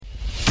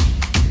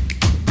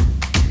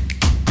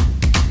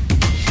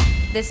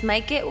This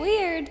might get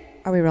weird.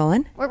 Are we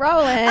rolling? We're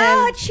rolling.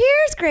 Oh,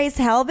 cheers, Grace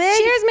Helbig.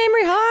 Cheers,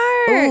 Mamrie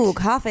Hart. Ooh,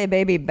 coffee,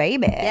 baby.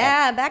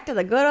 Yeah, back to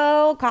the good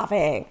old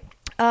coffee.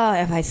 Oh,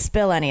 if I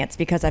spill any, it's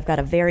because I've got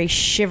a very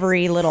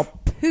shivery little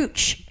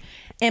pooch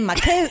in my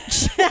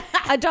cooch.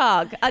 A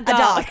dog.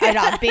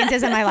 Beans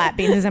is in my lap.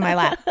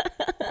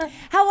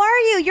 How are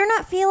you? You're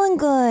not feeling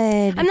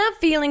good. I'm not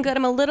feeling good.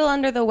 I'm a little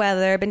under the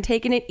weather. I've been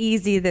taking it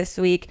easy this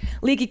week.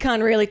 Leaky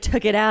Con really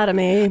took it out of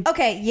me.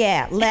 Okay,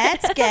 yeah.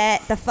 Let's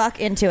get the fuck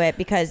into it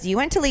because you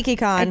went to Leaky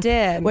Con. I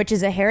did. Which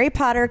is a Harry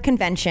Potter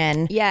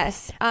convention.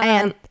 Yes.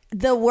 And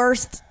the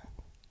worst...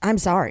 I'm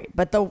sorry,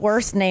 but the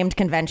worst named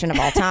convention of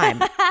all time.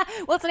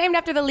 Well, it's named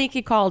after the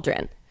Leaky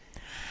Cauldron.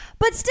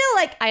 But still,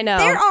 like, I know.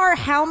 There are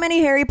how many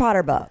Harry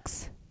Potter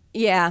books?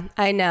 Yeah,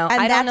 I know. And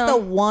I that's don't know.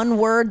 the one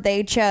word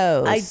they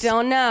chose. I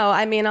don't know.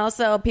 I mean,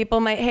 also,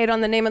 people might hate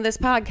on the name of this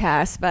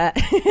podcast, but...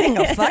 They can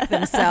go fuck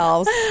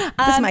themselves.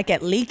 This might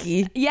get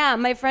leaky. Yeah,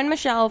 my friend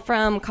Michelle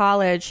from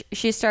college,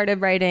 she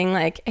started writing,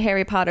 like,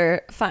 Harry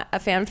Potter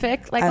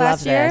fanfic, like,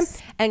 last year.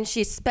 And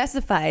she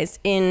specifies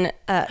in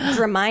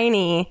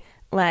Hermione...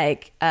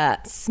 like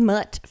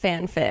smut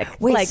fanfic.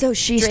 Wait, like so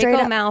she Draco straight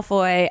up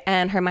Malfoy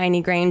and Hermione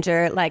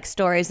Granger, like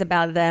stories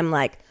about them,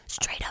 like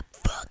straight up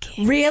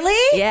fucking.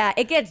 Really? Yeah,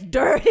 it gets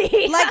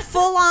dirty. Like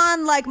full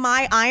on, like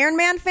my Iron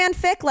Man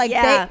fanfic. Like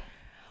yeah.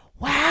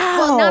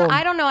 Wow. Well,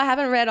 I don't know. I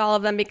haven't read all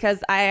of them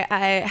because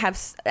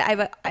I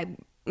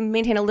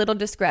maintain a little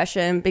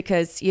discretion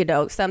because, you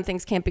know, some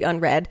things can't be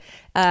unread.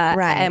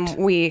 Right. And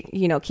we,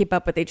 you know, keep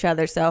up with each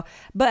other. So,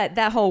 but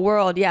that whole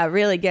world, yeah,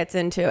 really gets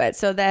into it.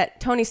 So that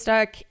Tony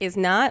Stark is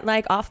not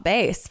like off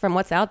base from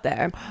what's out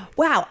there.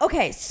 Wow.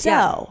 Okay. So,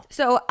 yeah.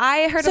 So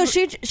I heard. So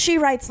she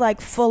writes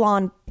like full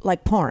on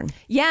like porn.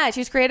 Yeah,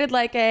 she's created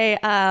like a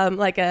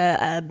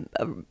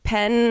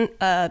pen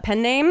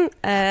name.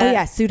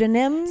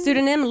 Pseudonym.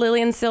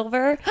 Lillian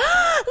Silver.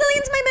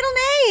 Lillian's my middle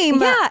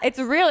name. Yeah, it's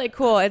really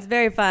cool. It's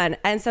very fun.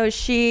 And so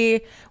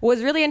she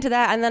was really into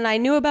that. And then I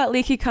knew about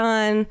Leaky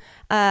Con.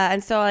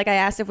 And so like I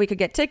asked if we could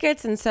get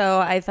tickets. And so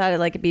I thought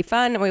it'd be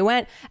fun. And we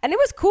went. And it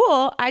was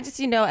cool. I just,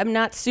 you know, I'm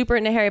not super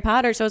into Harry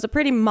Potter. So it was a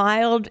pretty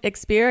mild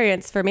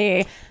experience for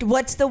me.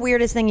 What's the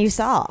weirdest thing you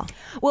saw?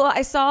 Well,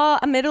 I saw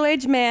a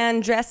middle-aged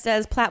man dressed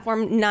as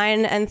platform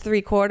 9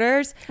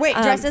 3/4. Wait,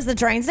 dressed as the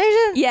train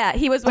station? Yeah,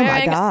 he was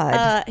wearing oh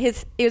my God.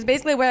 He was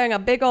basically wearing a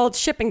big old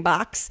shipping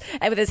box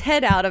and with his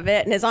head out of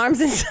it and his arms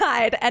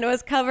inside, and it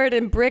was covered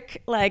in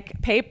brick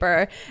like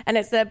paper, and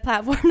it said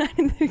platform 9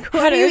 3/4.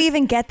 How do you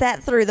even get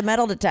that through the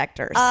metal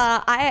detectors?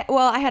 I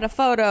had a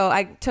photo.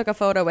 I took a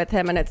photo with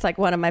him, and it's like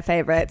one of my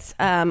favorites.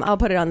 I'll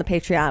put it on the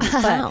Patreon.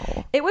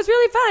 But it was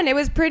really fun. It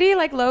was pretty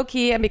like low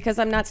key, and because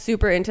I'm not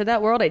super into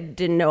that world, I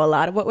didn't know a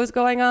lot of what was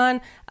going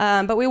on.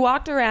 But we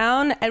walked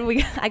around,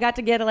 and I got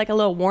to get like a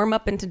little warm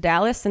up into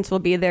Dallas since we'll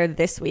be there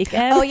this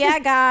weekend. Oh yeah,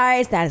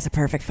 guys, that is a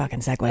perfect fucking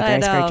segue.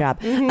 Grace, great job.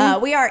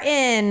 Mm-hmm. We are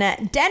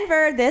in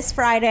Denver this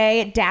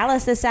Friday,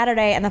 Dallas this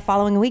Saturday, and the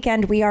following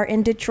weekend we are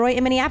in Detroit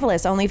and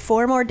Minneapolis. Only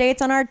 4 more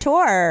dates on our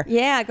tour.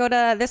 Yeah, go to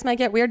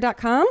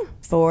thismightgetweird.com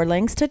for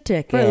links to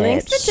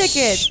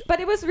tickets. But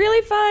it was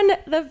really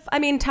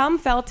fun. Tom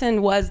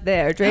Felton was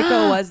there.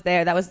 Draco was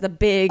there. That was the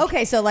big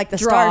Okay, so like the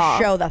draw.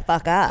 stars show the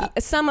fuck up.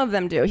 Some of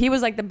them do. He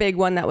was like the big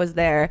one that was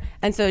there.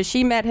 And so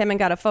she met him and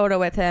got a photo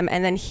with him.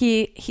 And then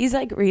he's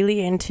like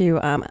really into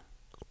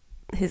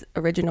his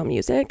original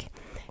music.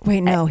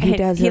 Wait, no, he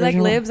does. He like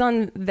lives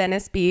on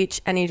Venice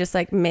Beach, and he just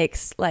like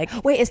makes like.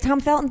 Wait, is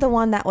Tom Felton the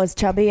one that was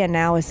chubby and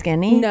now is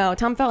skinny? No,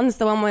 Tom Felton's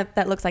the one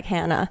that looks like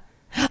Hannah.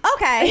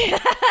 Okay.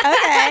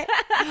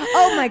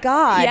 Oh my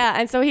God. Yeah,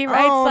 and so he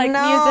writes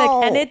music,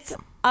 and it's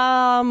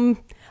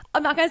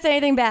I'm not gonna say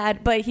anything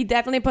bad, but he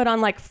definitely put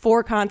on like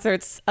 4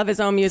 concerts of his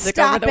own music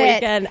over the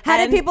weekend. How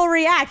did people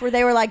react? Where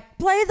they were like,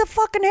 "Play the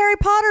fucking Harry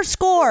Potter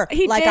score"?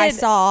 I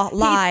saw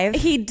live.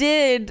 He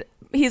did.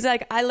 He's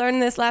like, I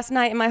learned this last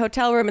night in my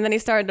hotel room, and then he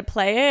started to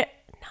play it.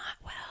 Not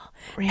well.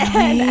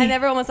 Really? And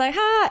everyone was like,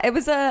 ha. It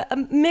was a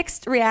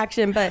mixed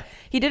reaction, but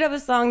he did have a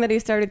song that he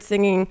started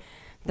singing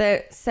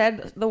that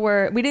said the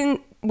word.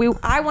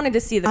 I wanted to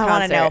see the concert. I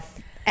want to know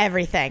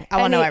everything. I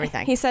want to know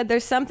everything. He said,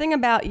 there's something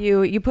about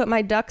you. You put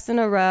my ducks in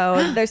a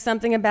row. There's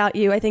something about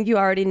you. I think you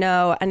already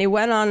know. And he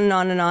went on and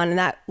on and on. And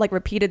that like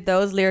repeated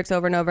those lyrics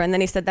over and over. And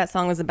then he said that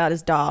song was about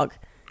his dog.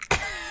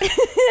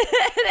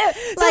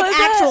 Like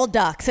actual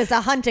ducks. It's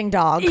a hunting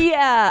dog.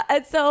 Yeah.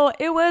 And so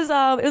it was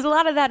a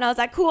lot of that. And I was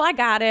like, cool, I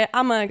got it.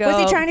 I'm going to go.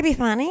 Was he trying to be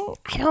funny?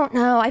 I don't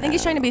know. I think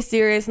he's trying to be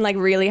serious and like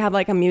really have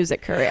like a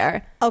music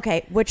career.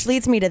 Okay. Which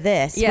leads me to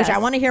this, which I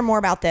want to hear more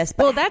about this.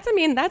 But well,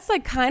 that's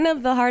like kind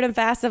of the hard and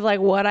fast of like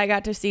what I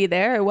got to see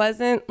there. It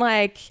wasn't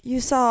like. You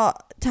saw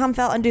Tom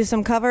Felton do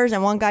some covers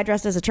and one guy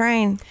dressed as a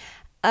train.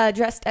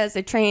 Dressed as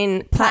a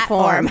train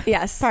platform.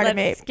 Yes. Pardon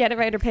me. Get it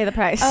right or pay the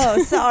price.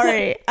 Oh,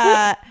 sorry.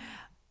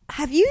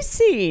 Have you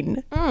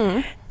seen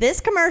this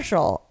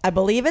commercial? I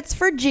believe it's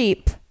for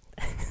Jeep.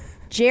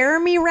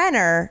 Jeremy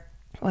Renner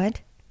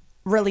What?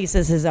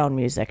 releases his own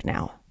music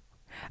now.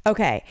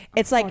 Okay,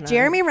 it's like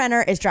Jeremy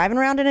Renner is driving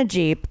around in a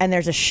Jeep and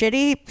there's a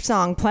shitty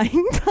song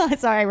playing.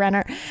 Sorry,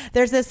 Renner.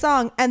 There's this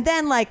song and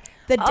then like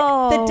the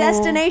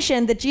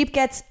destination, the Jeep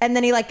gets, and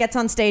then he like gets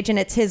on stage and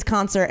it's his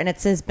concert and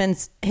it's been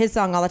his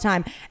song all the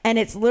time. And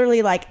it's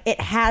literally like,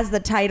 it has the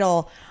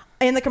title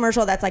in the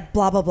commercial that's like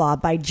blah, blah, blah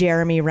by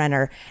Jeremy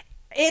Renner.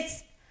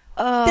 There's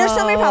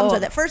so many problems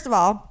with it. First of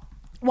all,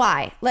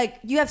 why? Like,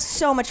 you have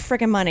so much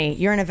freaking money.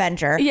 You're an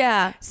Avenger.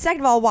 Yeah.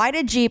 Second of all, why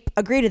did Jeep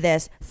agree to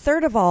this?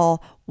 Third of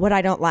all, what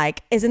I don't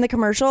like is in the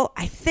commercial,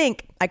 I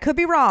think, I could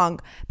be wrong,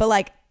 but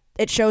like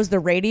it shows the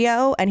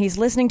radio and he's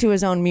listening to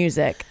his own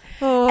music.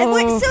 And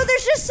like, so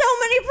there's just so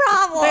many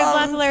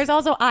problems. There's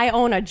also, I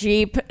own a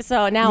Jeep,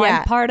 so now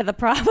I'm part of the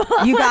problem.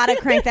 You got to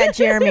crank that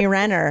Jeremy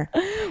Renner.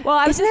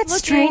 Well, isn't that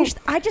strange?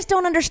 I just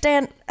don't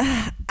understand.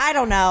 I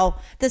don't know.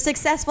 The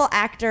successful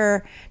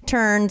actor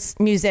turns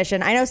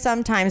musician. I know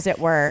sometimes it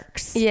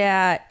works.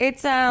 Yeah,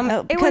 it's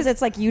because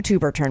it's like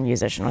YouTuber turned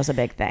musician was a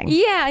big thing.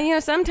 Yeah, you know,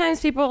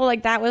 sometimes people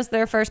like that was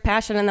their first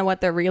passion and then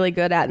what they're really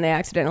good at, and they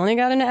accidentally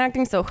got into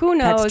acting. So who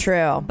knows? That's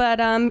true. But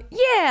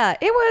yeah,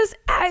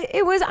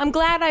 it was. I'm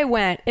glad I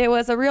went. It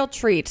was a real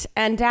treat,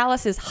 and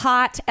Dallas is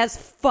hot as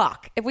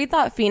fuck. If we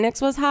thought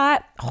Phoenix was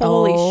hot,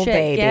 holy shit,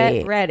 baby.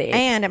 Get ready.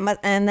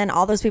 And then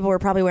all those people were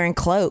probably wearing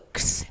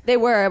cloaks. They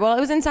were. Well, it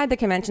was inside the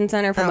convention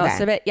center for most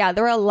of it. Yeah,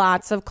 there were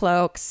lots of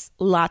cloaks.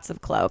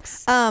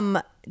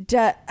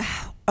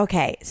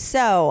 Okay,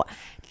 so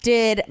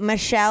did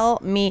Michelle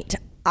meet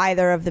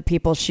either of the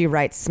people she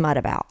writes smut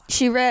about?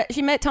 She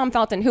met Tom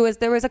Felton,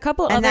 there was a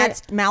couple and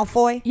that's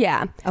Malfoy?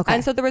 Yeah. Okay.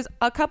 And so there was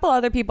a couple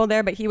other people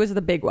there, but he was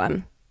the big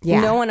one. Yeah.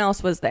 No one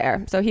else was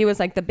there. So he was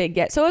like the big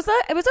get. So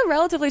it was a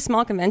relatively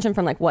small convention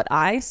from like what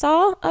I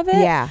saw of it.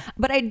 Yeah.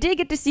 But I did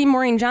get to see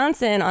Maureen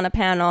Johnson on a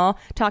panel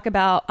talk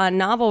about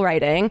novel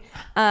writing.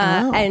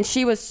 And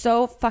she was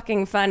so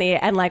fucking funny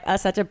and like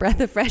such a breath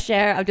of fresh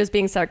air of just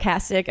being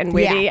sarcastic and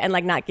witty and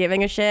like not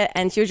giving a shit.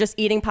 And she was just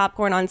eating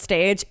popcorn on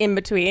stage in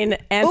between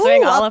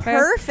answering all of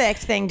her.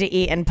 Perfect thing to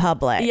eat in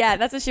public. Yeah,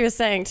 that's what she was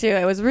saying too.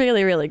 It was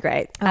really, really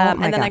great.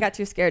 And then I got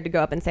too scared to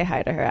go up and say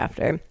hi to her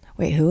after.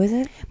 Wait, who is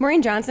it?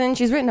 Maureen Johnson.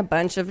 She's written a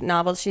bunch of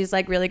novels. She's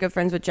like really good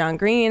friends with John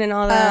Green and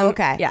all that. Oh,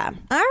 okay. Yeah.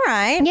 All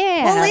right.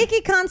 Yeah. Well,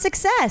 Leaky Con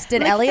success.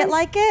 Did Elliot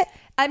like it?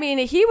 I mean,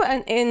 he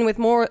went in with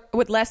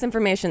less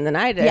information than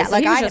I did. Yeah, so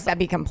like I'd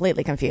be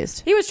completely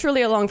confused. He was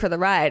truly along for the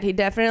ride. He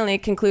definitely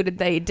concluded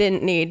that he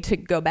didn't need to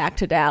go back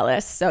to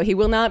Dallas, so he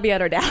will not be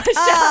at our Dallas show.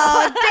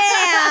 Oh,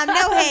 damn.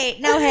 No hate.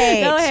 No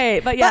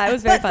hate. But yeah, it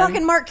was very fun. But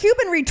fucking Mark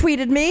Cuban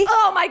retweeted me.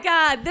 Oh my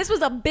God. This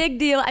was a big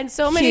deal. And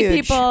so many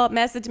people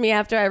messaged me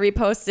after I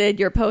reposted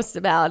your post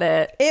about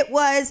it. It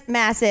was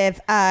massive.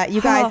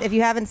 You guys, if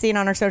you haven't seen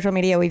on our social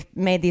media, we've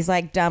made these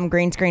like dumb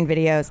green screen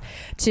videos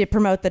to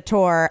promote the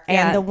tour.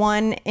 And the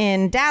one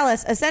in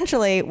Dallas,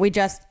 essentially, we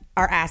just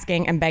are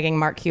asking and begging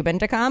Mark Cuban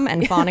to come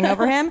and fawning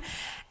over him.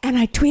 And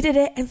I tweeted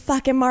it and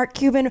fucking Mark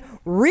Cuban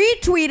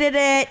retweeted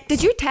it.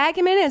 Did you tag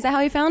him in it? Is that how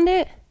you found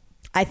it?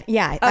 I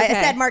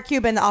said Mark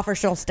Cuban, the offer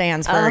still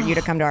stands for you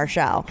to come to our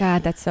show.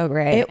 God, that's so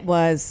great. It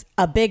was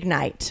a big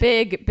night.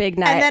 Big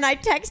night. And then I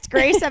text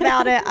Grace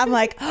about it. I'm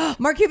like,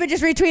 Mark Cuban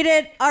just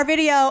retweeted our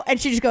video. And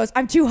she just goes,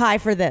 I'm too high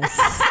for this.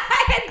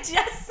 I had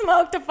just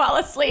smoked to fall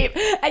asleep.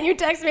 And you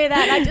texted me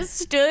that. And I just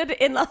stood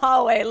in the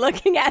hallway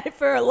looking at it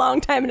for a long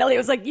time. And Elliot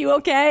was like, you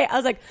okay? I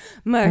was like,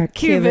 Mark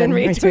Cuban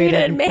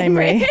retweeted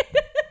Mamrie.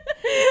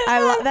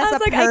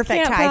 That's a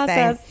perfect high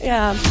thing.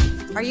 Yeah.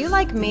 Are you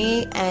like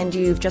me and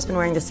you've just been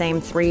wearing the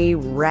same 3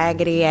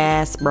 raggedy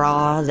ass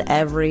bras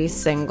every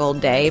single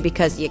day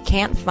because you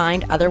can't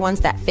find other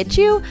ones that fit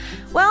you?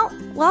 Well,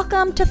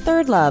 welcome to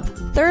Third Love.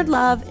 Third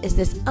Love is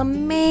this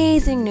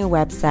amazing new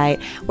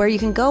website where you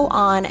can go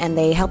on and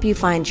they help you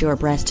find your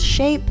breast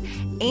shape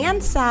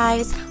and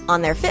size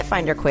on their Fit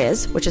Finder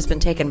quiz, which has been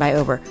taken by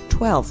over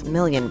 12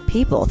 million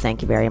people.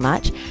 Thank you very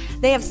much.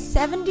 They have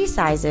 70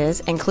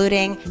 sizes,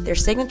 including their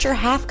signature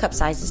half cup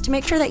sizes, to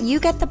make sure that you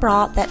get the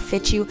bra that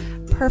fits you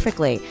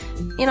perfectly.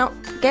 You know,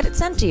 get it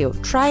sent to you.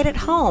 Try it at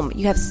home.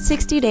 You have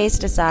 60 days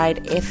to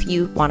decide if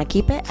you want to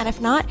keep it, and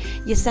if not,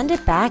 you send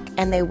it back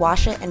and they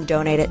wash it and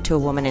donate it to a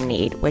woman in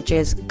need, which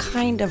is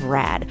kind of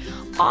rad.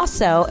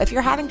 Also, if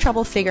you're having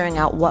trouble figuring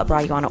out what bra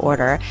you want to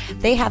order,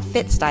 they have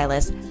fit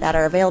stylists that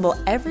are available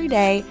every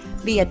day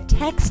via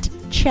text,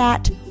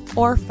 chat,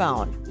 or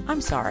phone.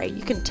 I'm sorry,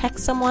 you can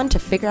text someone to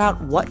figure out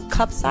what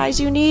cup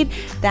size you need.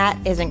 That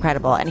is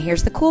incredible. And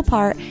here's the cool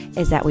part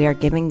is that we are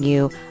giving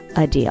you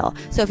a deal.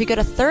 So if you go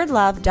to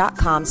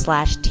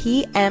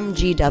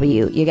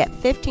thirdlove.com/TMGW, you get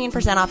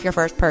 15% off your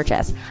first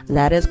purchase.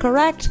 That is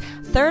correct.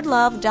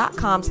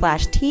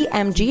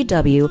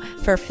 thirdlove.com/TMGW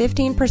for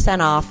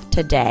 15% off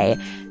today.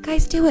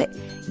 Guys, do it.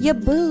 Your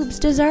boobs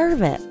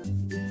deserve it.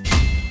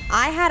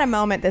 I had a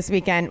moment this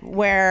weekend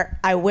where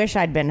I wish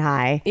I'd been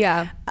high.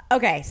 Yeah.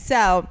 Okay,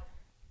 so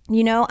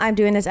you know I'm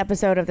doing this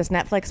episode of this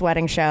Netflix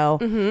wedding show,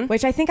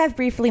 which I think I've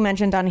briefly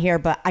mentioned on here,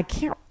 but I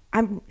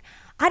don't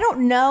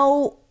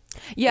know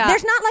Yeah.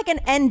 There's not like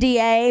an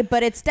NDA,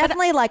 but it's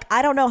definitely like,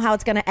 I don't know how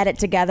it's going to edit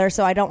together.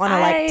 So I don't want to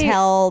like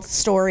tell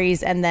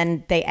stories and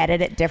then they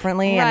edit it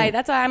differently. Right. And,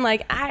 that's why I'm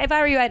like, if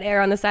I were you, I'd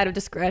err on the side of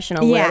discretion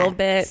a little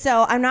bit.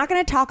 So I'm not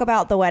going to talk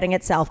about the wedding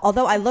itself,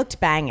 although I looked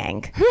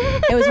banging.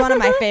 It was one of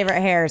my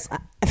favorite hairs.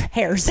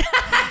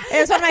 It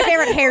was one of my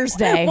favorite hairs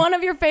day. One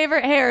of your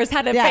favorite hairs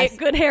had a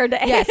good hair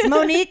day. Yes.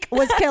 Monique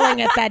was killing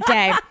it that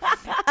day.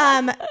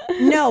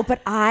 No,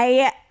 but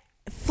I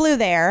flew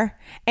there.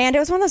 And it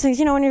was one of those things,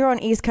 when you're on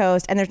East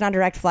Coast and there's not a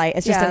direct flight,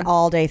 it's just an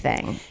all-day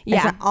thing. Yeah.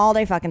 It's an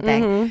all-day fucking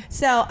thing. Mm-hmm.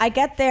 So I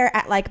get there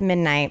at like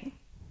midnight.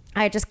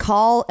 I just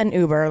call an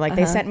Uber. Like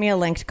they sent me a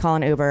link to call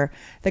an Uber.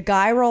 The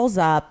guy rolls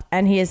up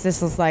and he is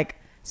this like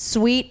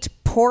sweet,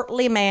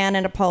 portly man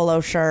in a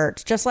polo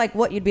shirt. Just like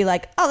what you'd be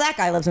like, oh, that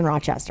guy lives in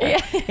Rochester.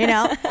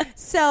 Yeah.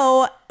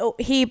 So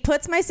he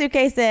puts my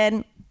suitcase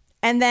in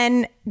and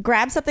then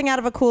grabs something out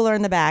of a cooler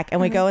in the back and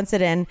we go and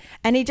sit in.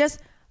 And he just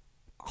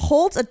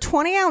holds a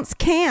 20-ounce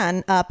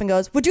can up and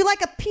goes, would you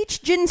like a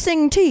peach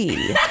ginseng tea?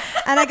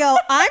 And I go,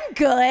 I'm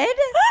good.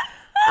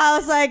 I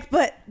was like,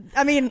 but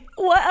I mean,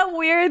 what a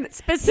weird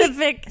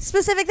specific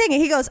thing.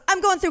 And he goes,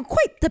 I'm going through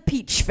quite the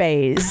peach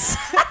phase.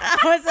 I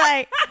was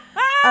like,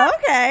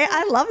 okay,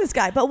 I love this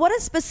guy. But what a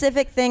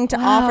specific thing to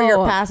offer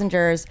your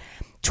passengers.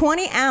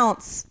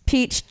 20-ounce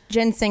peach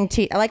ginseng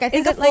tea. Like I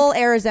think a full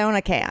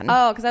Arizona can.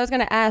 Oh, because I was going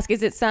to ask,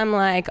 is it some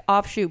like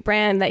offshoot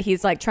brand that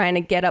he's like trying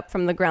to get up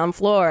from the ground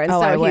floor? And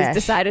so he's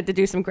decided to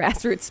do some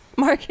grassroots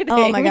marketing.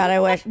 Oh my God,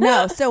 I wish.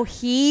 No, so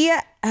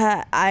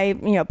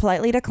I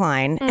politely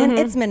decline. And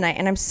it's midnight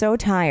and I'm so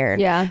tired.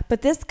 Yeah.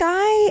 But this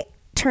guy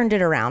turned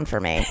it around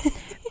for me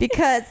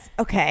because,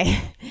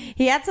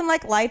 he had some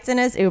like lights in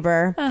his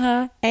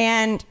Uber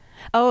and...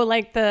 Oh,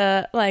 like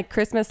the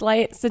Christmas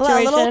light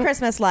situation? Well, little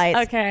Christmas lights.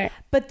 Okay.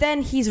 But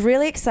then he's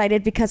really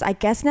excited because I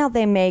guess now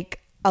they make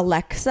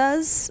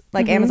Alexas,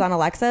 like Amazon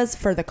Alexas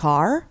for the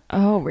car.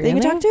 Oh, really? That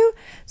you can talk to.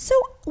 So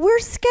we're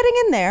getting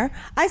in there.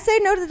 I say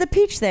no to the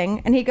peach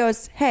thing. And he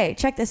goes, hey,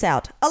 check this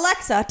out.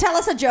 Alexa, tell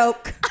us a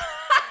joke.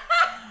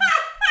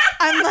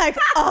 I'm like,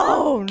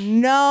 oh,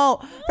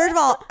 no. First of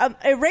all,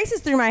 it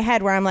races through my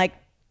head where I'm like,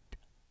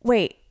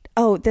 wait.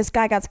 Oh, this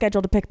guy got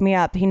scheduled to pick me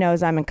up. He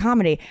knows I'm in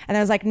comedy. And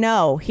I was like,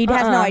 no, he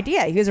has no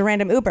idea. He was a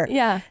random Uber.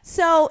 Yeah.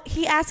 So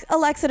he asked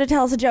Alexa to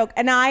tell us a joke.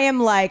 And I am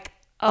like,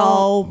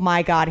 oh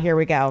my God, here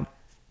we go.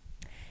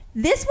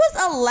 This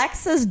was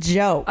Alexa's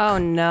joke. Oh,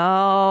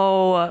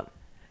 no.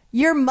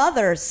 Your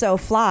mother's so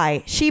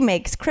fly. She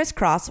makes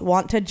crisscross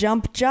want to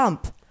jump.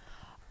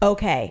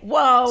 Okay.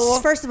 Whoa.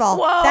 First of all,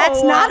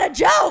 that's not a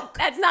joke.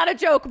 That's not a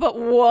joke, but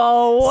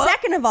whoa.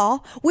 Second of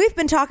all, we've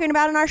been talking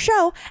about in our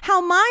show how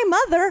my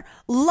mother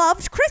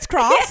loved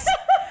crisscross.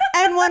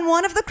 And when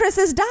one of the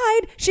Chris's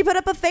died, she put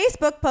up a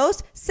Facebook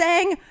post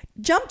saying,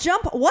 jump,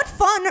 what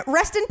fun,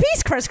 rest in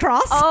peace,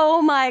 crisscross.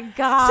 Oh my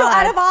God. So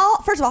out of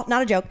all, first of all,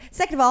 not a joke.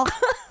 Second of all,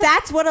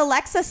 that's what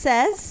Alexa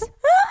says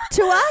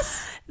to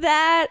us.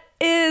 That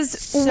is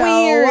so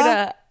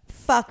weird.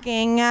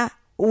 Fucking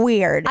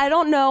weird. I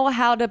don't know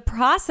how to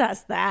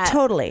process that.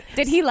 Totally.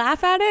 Did he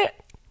laugh at it?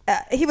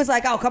 He was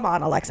like, oh, come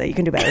on, Alexa, you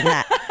can do better than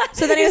that.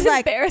 So then he was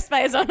like, embarrassed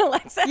by his own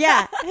Alexa.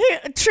 Yeah,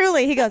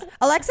 truly. He goes,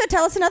 Alexa,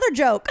 tell us another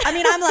joke. I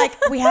mean, I'm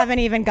like, we haven't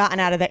even gotten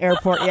out of the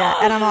airport yet.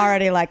 And I'm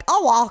already like,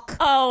 I'll walk.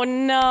 Oh,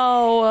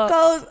 no.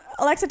 Goes,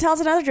 Alexa, tell us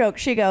another joke.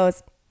 She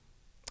goes,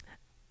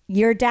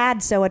 your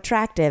dad's so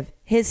attractive.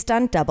 His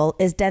stunt double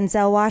is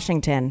Denzel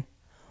Washington.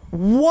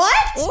 What?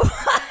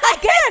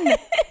 Again,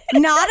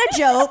 not a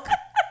joke.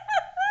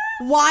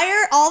 Why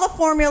are all the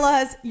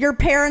formulas, your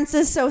parents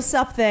is so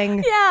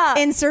something,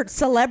 insert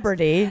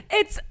celebrity?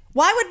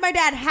 Why would my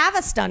dad have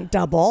a stunt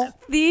double?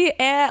 The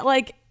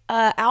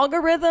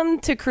algorithm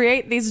to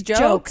create these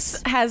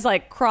jokes has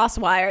like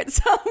cross-wired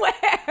somewhere.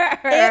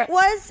 It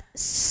was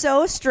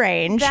so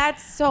strange.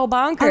 That's so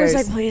bonkers. I was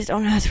like, please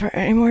don't ask for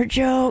any more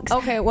jokes.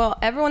 Okay, well,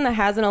 everyone that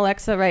has an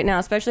Alexa right now,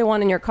 especially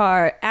one in your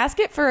car,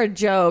 ask it for a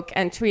joke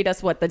and tweet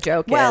us what the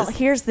joke is. Well,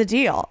 here's the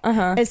deal.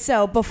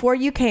 So before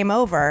you came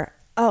over,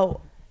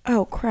 oh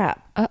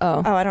crap.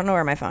 Uh-oh. Oh, I don't know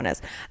where my phone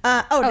is.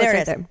 There it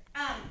is. There.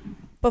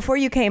 Before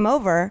you came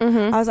over,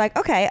 I was like,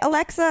 okay,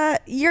 Alexa,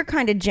 you're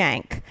kind of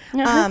jank.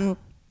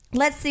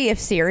 Let's see if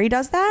Siri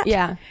does that.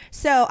 Yeah.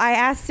 So I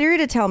asked Siri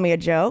to tell me a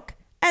joke,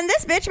 and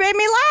this bitch made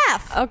me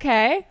laugh.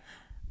 Okay.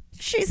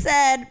 She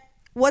said,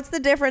 what's the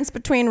difference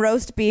between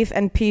roast beef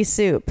and pea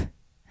soup?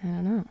 I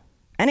don't know.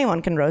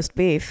 Anyone can roast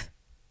beef.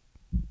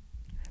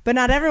 But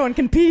not everyone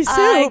can pea soup.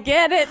 I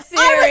get it, Siri.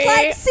 I was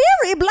like,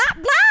 Siri, blah,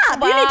 blah.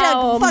 Wow. You need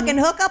to fucking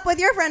hook up with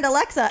your friend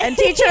Alexa and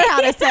teach her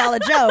how to tell a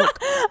joke.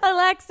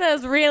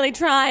 Alexa's really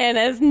trying.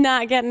 Is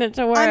not getting it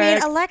to work. I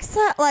mean,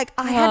 Alexa,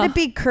 I had to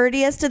be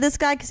courteous to this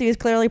guy because he was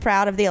clearly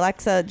proud of the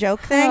Alexa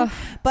joke thing.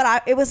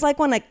 But it was like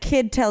when a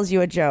kid tells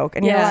you a joke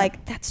and you're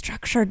like, that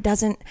structure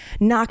doesn't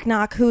knock,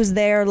 knock, who's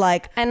there,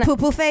 and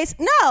poo-poo face.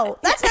 No,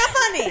 that's not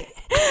funny.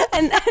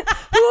 And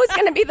who's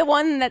going to be the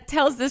one that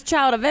tells this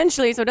child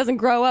eventually so it doesn't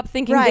grow up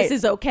thinking this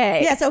is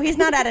okay? Yeah, so he's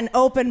not at an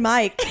open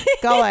mic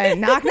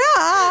going, knock, knock.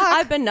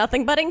 I've been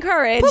nothing but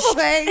encouraged. Poo-poo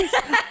face.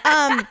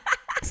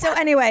 So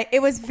anyway,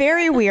 it was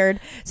very weird.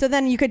 So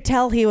then you could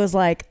tell he was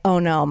like, oh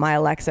no, my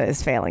Alexa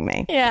is failing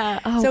me. Yeah.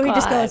 Oh, so he God.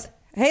 just goes,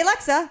 hey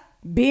Alexa,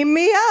 beam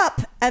me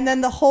up. And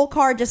then the whole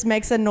car just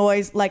makes a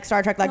noise like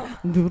Star Trek, like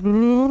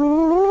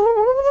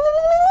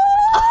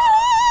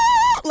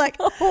like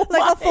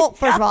a full.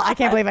 First of all, I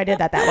can't believe I did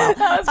that well.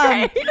 That was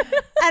great.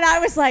 And I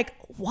was like,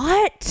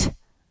 what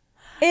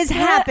is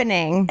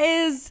happening?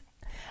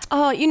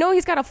 Oh,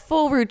 he's got a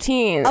full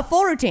routine. A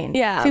full routine.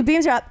 Yeah. So he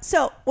beams her up.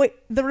 So wait,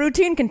 the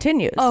routine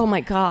continues. Oh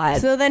my God.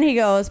 So then he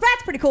goes,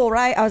 that's pretty cool,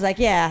 right? I was like,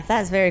 yeah,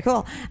 that's very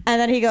cool.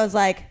 And then he goes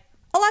like,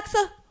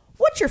 Alexa,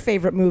 what's your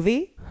favorite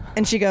movie?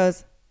 And she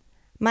goes,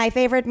 my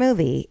favorite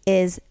movie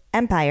is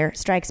Empire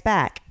Strikes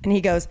Back. And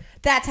he goes,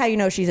 that's how you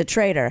know she's a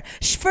traitor.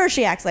 First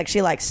she acts like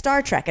she likes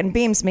Star Trek and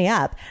beams me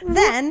up.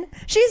 Then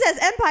she says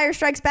Empire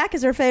Strikes Back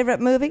is her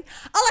favorite movie.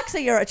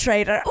 Alexa, you're a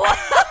traitor.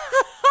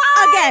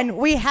 Again,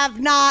 we have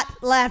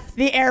not left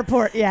the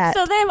airport yet.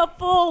 So they have a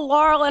full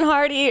Laurel and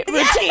Hardy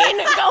routine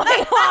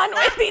going on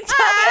with each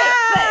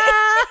other.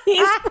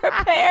 He's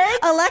prepared.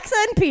 Alexa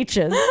and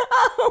Peaches.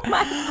 Oh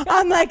my God.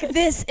 I'm like,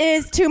 this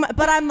is too much.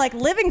 But I'm like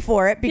living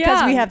for it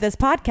because we have this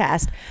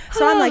podcast.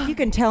 So I'm like, you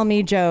can tell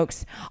me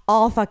jokes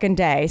all fucking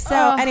day.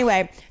 So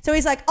anyway, so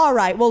he's like, all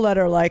right, we'll let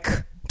her like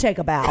take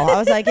a bow. I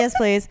was like, yes,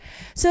 please.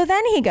 So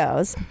then he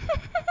goes,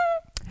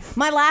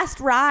 my last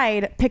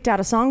ride picked out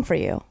a song for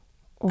you.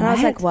 And I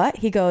was like, what?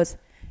 He goes,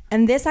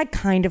 and this I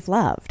kind of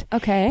loved.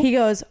 Okay. He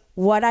goes,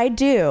 what I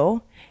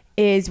do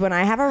is when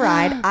I have a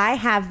ride, I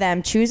have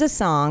them choose a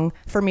song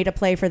for me to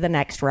play for the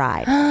next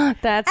ride.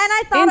 That's and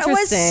I thought it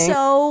was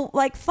so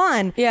like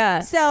fun.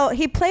 Yeah. So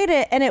he played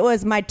it and it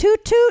was My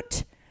Toot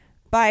Toot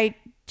by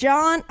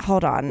John.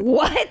 Hold on.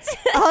 What?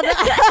 Hold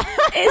on.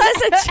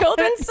 Is this a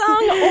children's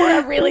song or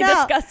a really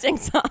disgusting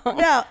song?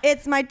 No,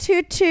 it's My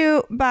Toot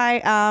Toot by,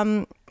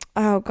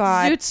 oh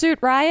God. Zoot Suit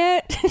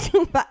Riot?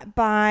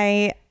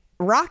 by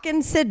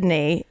Rockin'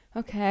 Sydney.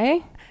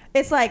 Okay.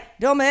 It's like,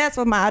 don't mess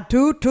with my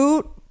toot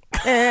toot.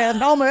 And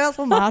don't mess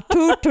with my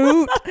toot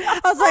toot.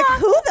 I was like,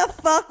 who the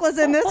fuck was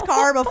in this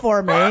car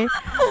before me?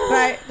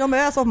 Right? Don't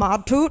mess with my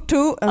toot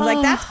toot. I was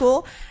like, that's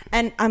cool.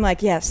 And I'm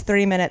like, yes,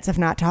 3 minutes of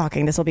not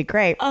talking. This will be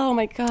great. Oh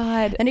my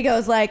God. And he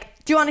goes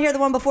like, do you want to hear the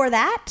one before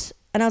that?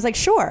 And I was like,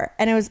 sure.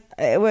 And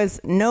it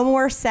was No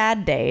More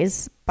Sad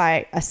Days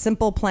by A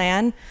Simple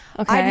Plan.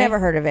 Okay. I'd never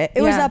heard of it.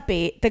 It was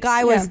upbeat. The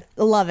guy was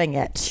loving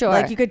it. Sure.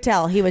 Like you could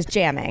tell he was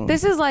jamming.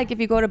 This is like if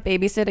you go to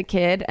babysit a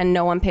kid and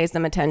no one pays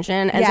them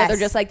attention. And so they're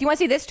just like, do you want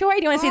to see this toy?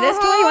 Do you want to see this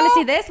toy? You want to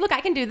see this? Look,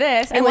 I can do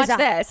this. And watch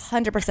this.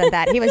 100%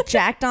 that. He was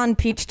jacked on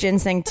peach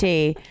ginseng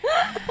tea.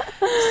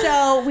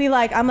 So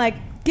I'm like,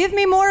 give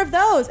me more of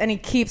those. And he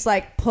keeps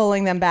like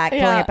pulling them back,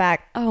 pulling it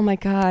back. Oh my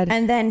God.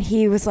 And then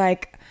he was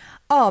like,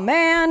 oh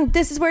man,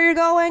 this is where you're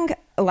going?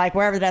 Like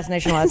wherever the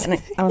destination was. And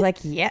I was like,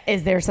 yeah,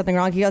 is there something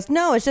wrong? He goes,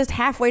 no, it's just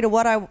halfway to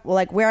where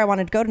I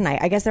wanted to go tonight.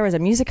 I guess there was a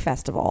music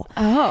festival.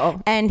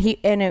 Oh. And he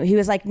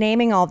was like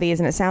naming all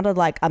these and it sounded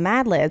like a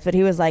Mad Libs, but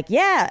he was like,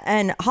 yeah,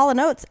 and Hall &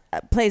 Oates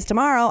plays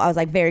tomorrow. I was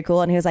like, very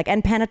cool. And he was like,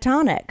 and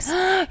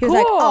Pentatonics. He was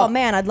like, oh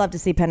man, I'd love to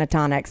see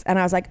Pentatonics. And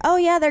I was like, oh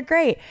yeah, they're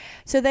great.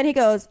 So then he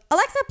goes,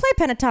 Alexa,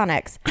 play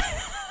Pentatonics.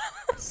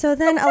 So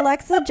then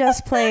Alexa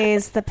just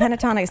plays the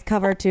Pentatonics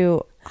cover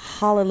to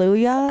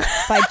Hallelujah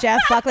by Jeff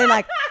Buckley,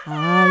 like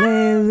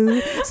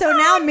Hallelujah. So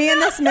now me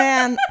and this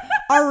man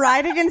are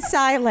riding in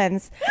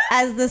silence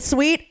as the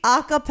sweet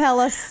a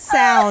cappella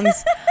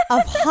sounds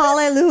of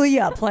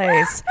Hallelujah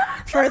plays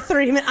for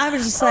 3 minutes. I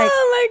was just like,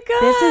 oh my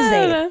God. This is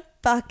a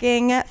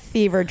fucking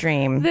fever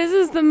dream. This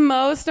is the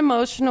most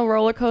emotional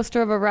roller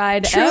coaster of a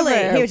ride Truly.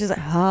 ever. He was just like,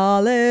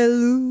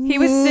 Hallelujah. He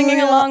was singing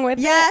along with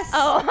Yes. it.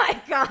 Oh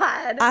my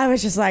God. I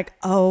was just like,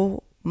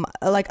 oh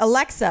like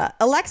Alexa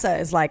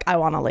is like, I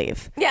want to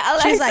leave. Yeah,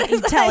 Alexa's she's like,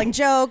 he's telling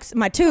jokes.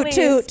 My toot please,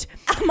 toot.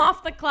 I'm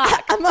off the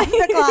clock. I'm off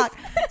the clock.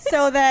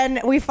 So then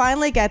we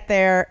finally get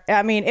there.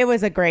 I mean, it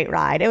was a great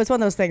ride. It was one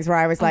of those things where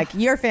I was like,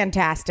 you're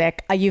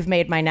fantastic. You've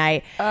made my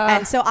night.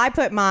 And so I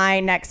put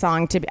my next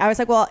song I was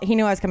like, well, he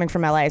knew I was coming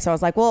from LA. So I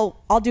was like,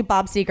 well, I'll do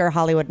Bob Seger,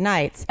 Hollywood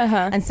Nights.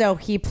 And so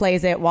he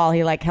plays it while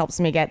he like helps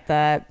me get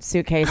the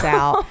suitcase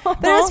out.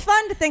 But it was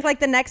fun to think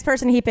like the next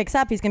person he picks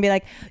up, he's going to be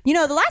like,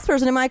 the last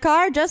person in my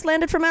car just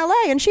landed from LA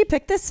and she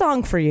picked this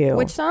song for you.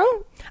 Which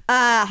song?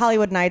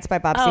 Hollywood Nights by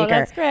Bob Seger.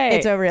 That's great.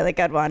 It's a really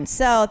good one.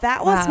 So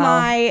that was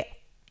my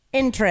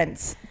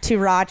entrance to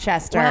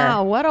Rochester.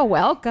 Wow, what a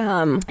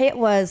welcome. It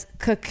was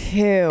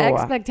cuckoo.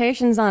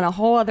 Expectations on a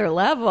whole other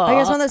level. I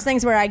guess one of those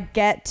things where I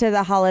get to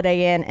the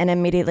Holiday Inn and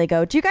immediately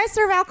go, do you guys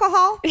serve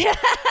alcohol? Yeah.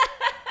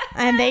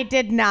 And they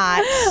did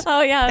not.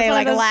 Oh yeah. They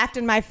like laughed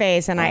in my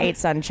face and I ate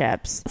Sun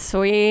Chips.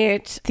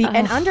 Sweet.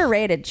 An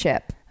underrated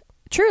chip.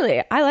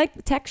 Truly, I like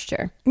the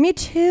texture. Me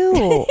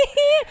too.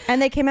 And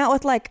they came out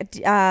with like,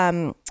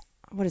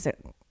 what is it?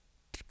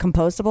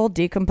 Compostable,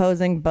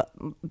 decomposing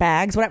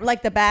bags, whatever,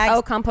 like the bags.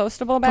 Oh,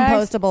 compostable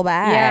bags? Compostable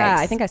bags. Yeah,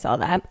 I think I saw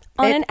that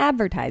on an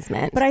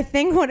advertisement. But I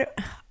think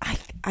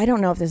I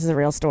don't know if this is a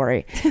real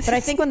story, but I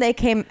think when they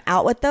came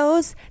out with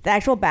those, the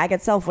actual bag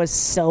itself was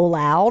so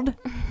loud.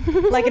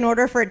 Like in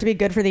order for it to be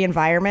good for the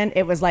environment,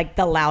 it was like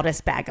the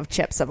loudest bag of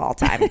chips of all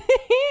time.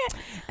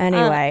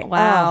 Anyway.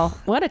 Wow.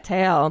 What a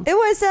tale.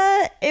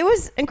 It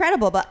was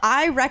incredible, but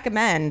I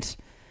recommend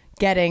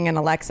getting an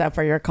Alexa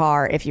for your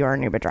car if you're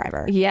an Uber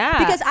driver. Yeah.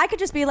 Because I could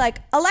just be like,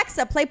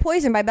 Alexa, play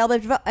Poison by Belle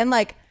Biv DeVoe. And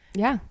like,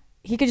 yeah.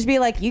 He could just be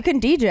like, you can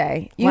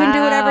DJ. You can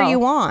do whatever you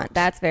want.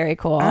 That's very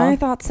cool. I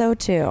thought so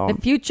too. The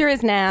future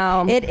is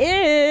now. It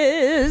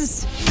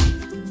is.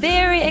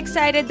 Very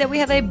excited that we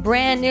have a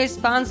brand new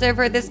sponsor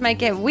for This Might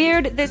Get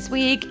Weird this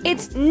week.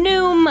 It's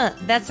Noom.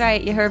 That's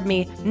right, you heard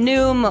me.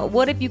 Noom.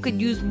 What if you could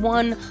use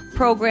one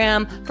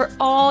program for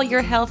all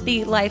your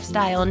healthy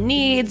lifestyle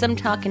needs? I'm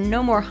talking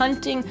no more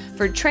hunting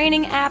for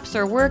training apps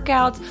or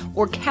workouts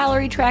or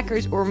calorie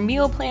trackers or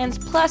meal plans.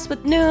 Plus,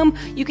 with Noom,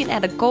 you can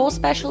add a goal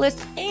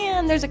specialist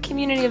and there's a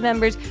community of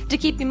members to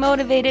keep you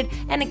motivated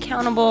and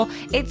accountable.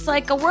 It's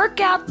like a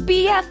workout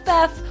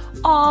BFF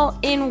all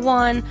in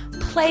one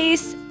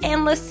place.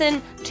 And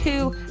listen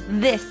to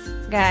this,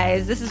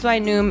 guys. This is why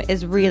Noom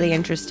is really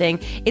interesting.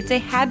 It's a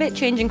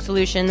habit-changing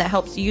solution that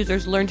helps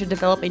users learn to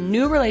develop a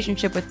new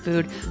relationship with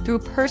food through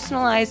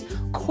personalized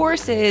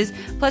courses.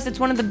 Plus, it's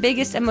one of the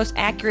biggest and most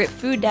accurate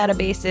food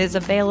databases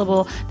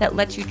available that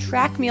lets you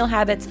track meal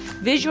habits,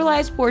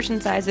 visualize portion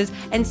sizes,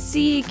 and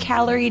see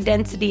calorie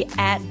density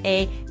at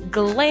a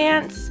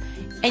glance.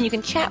 And you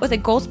can chat with a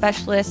goal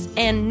specialist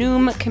and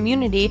Noom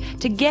community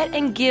to get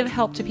and give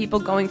help to people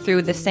going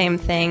through the same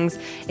things.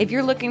 If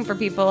you're looking for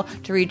people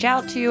to reach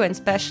out to and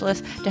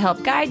specialists to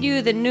help guide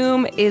you, the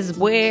Noom is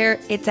where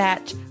it's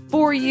at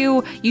for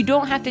you. You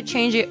don't have to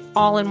change it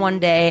all in one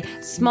day.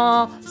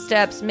 Small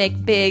steps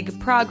make big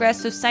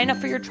progress. So sign up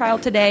for your trial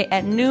today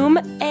at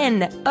Noom,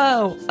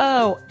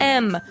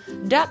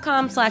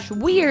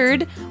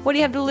 Noom.com/weird. What do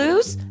you have to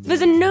lose?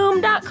 Visit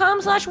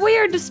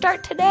Noom.com/weird to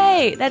start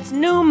today. That's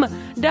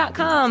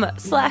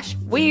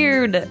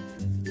Noom.com/weird.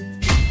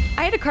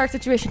 I had a car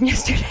situation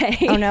yesterday.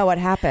 Oh no, what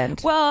happened?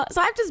 Well,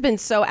 so I've just been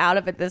so out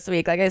of it this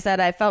week. Like I said,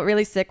 I felt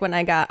really sick when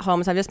I got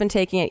home, so I've just been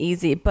taking it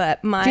easy.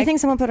 But do you think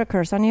someone put a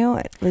curse on you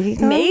at Leaky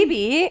Con?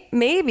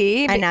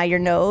 Maybe. And now your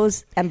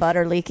nose and butt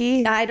are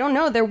leaky? I don't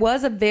know. There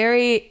was a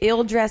very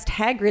ill-dressed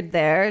Hagrid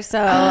there, so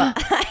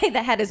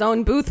that had his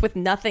own booth with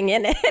nothing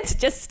in it,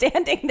 just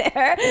standing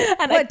there.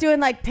 And doing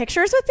like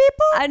pictures with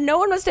people? No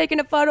one was taking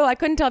a photo. I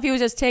couldn't tell if he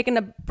was just taking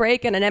a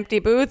break in an empty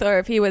booth or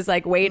if he was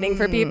like waiting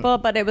for people.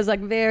 But it was like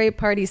very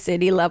Party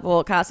City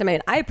level costume. I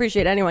mean, I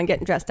appreciate anyone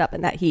getting dressed up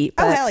in that heat.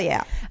 But, oh hell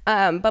yeah!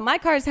 But my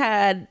car's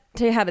had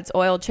to have its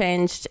oil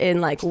changed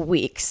in like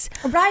weeks.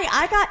 Right.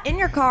 I got in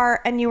your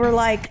car and you were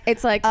like,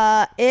 it's like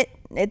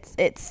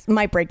it's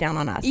might break down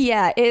on us.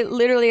 Yeah, it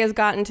literally has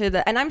gotten to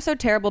the, and I'm so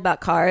terrible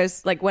about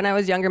cars. Like when I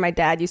was younger, my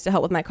dad used to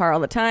help with my car all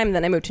the time.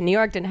 Then I moved to New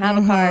York, didn't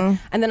have a car.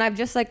 And then I've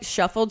just like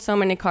shuffled so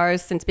many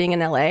cars since being in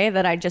LA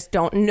that I just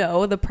don't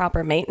know the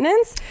proper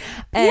maintenance.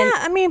 And yeah,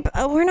 I mean,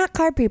 we're not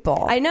car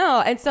people. I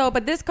know. And so,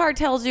 but this car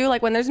tells you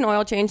like when there's an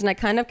oil change, and I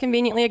kind of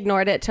conveniently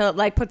ignored it till it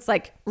like puts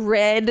like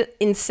red,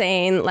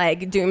 insane,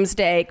 like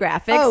doomsday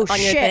graphics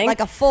on your thing.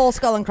 Like a full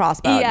skull and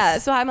crossbones. Yeah.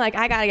 So I'm like,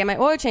 I gotta get my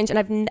oil changed.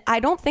 And I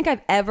don't think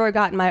I've ever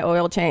gotten my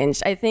oil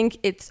changed. I think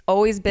it's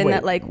always been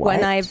that like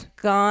when I've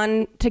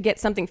gone to get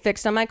something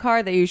fixed on my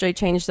car, they usually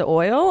change the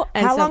oil.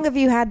 And how long have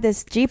you had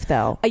this Jeep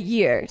though? A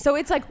year. So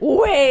it's like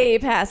way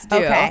past due.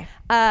 Okay.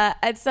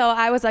 And so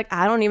I was like,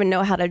 I don't even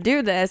know how to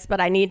do this, but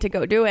I need to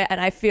go do it.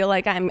 And I feel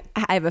like I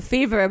have a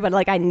fever, but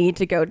like I need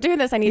to go do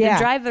this. I need to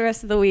drive the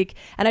rest of the week.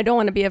 And I don't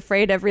want to be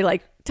afraid every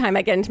like time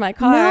I get into my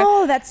car.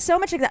 No, that's so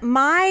much like that.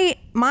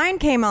 Mine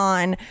came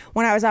on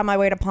when I was on my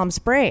way to Palm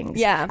Springs.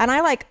 Yeah. And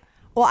I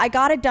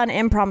got it done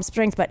in Palm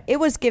Springs, but it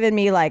was giving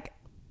me like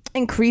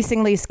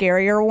increasingly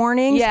scarier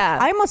warnings. Yeah.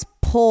 I almost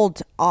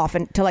pulled off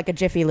into like a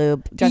Jiffy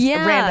Lube, just a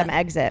random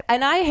exit.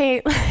 And I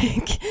hate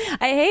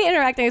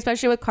interacting,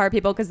 especially with car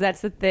people, because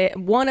that's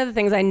one of the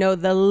things I know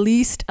the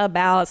least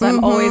about. So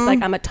I'm always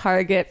like, I'm a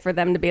target for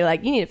them to be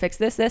like, you need to fix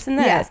this, this, and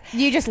this. Yeah.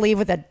 You just leave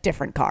with a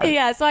different car.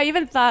 Yeah. So I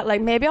even thought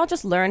like maybe I'll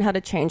just learn how to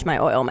change my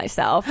oil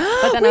myself.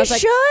 But then I was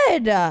like,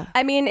 should.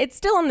 I mean, it's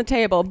still on the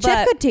table, but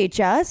Jeff could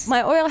teach us.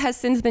 My oil has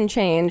since been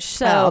changed,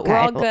 so we're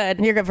all good.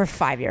 You're good for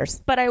 5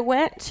 years. But I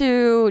went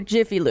to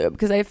Jiffy Lube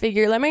because I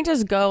figured let me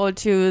just go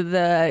to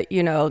the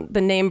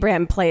name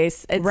brand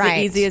place. It's the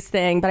easiest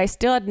thing, but I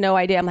still had no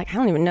idea. I'm like, I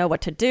don't even know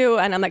what to do.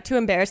 And I'm like too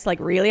embarrassed to like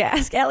really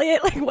ask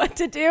Elliot like what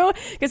to do.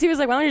 Because he was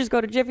like, why don't you just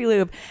go to Jiffy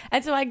Lube?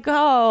 And so I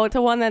go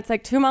to one that's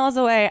like 2 miles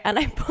away and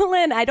I pull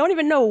in. I don't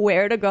even know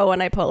where to go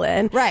when I pull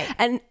in. Right.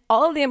 And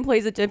all of the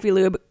employees at Jiffy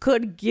Lube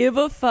could give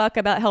a fuck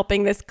about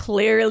helping this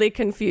clearly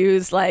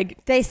confused,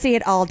 like... They see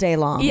it all day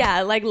long.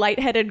 Yeah, like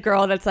lightheaded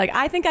girl that's like,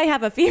 I think I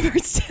have a fever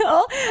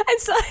still. And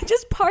so I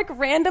just park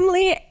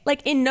randomly,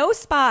 like in no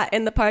spot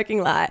in the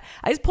parking lot.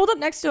 I just pulled up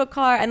next to a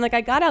car and like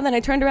I got out and then I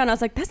turned around and I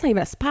was like, that's not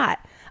even a spot.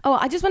 Oh,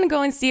 I just want to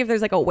go and see if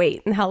there's like a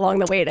wait and how long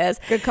the wait is.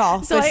 Good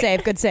call. So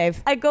good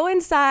save. I go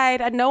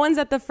inside and no one's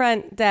at the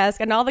front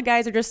desk and all the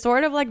guys are just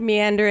sort of like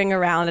meandering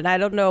around and I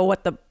don't know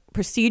what the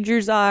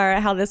procedures are,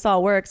 how this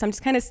all works. I'm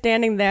just kind of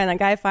standing there, and the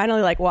guy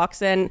finally like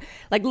walks in,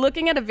 like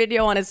looking at a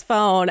video on his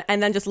phone,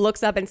 and then just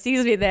looks up and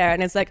sees me there,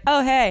 and it's like,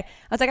 oh hey. I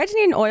was like, I just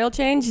need an oil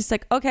change. He's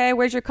like, okay,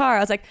 where's your car? I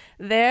was like,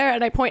 there,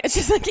 and I point. It's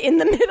just like in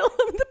the middle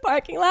of the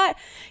parking lot.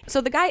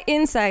 So the guy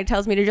inside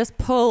tells me to just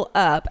pull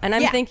up, and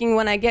I'm thinking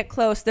when I get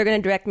close, they're gonna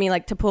direct me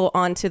like to pull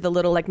onto the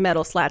little like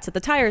metal slats that the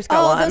tires go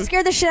on. Oh, that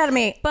scared the shit out of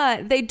me.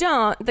 But they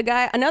don't.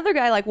 Another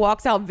guy like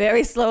walks out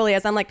very slowly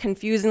as I'm like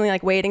confusingly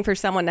like waiting for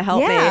someone to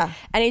help me,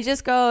 and he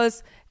just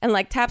goes and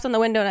like taps on the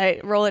window, and I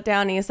roll it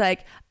down, and he's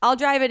like, I'll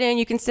drive it in,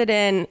 you can sit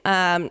in.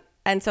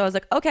 And so I was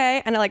like,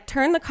 okay. And I like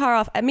turned the car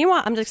off. And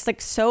meanwhile, I'm just like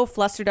so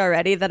flustered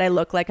already that I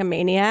look like a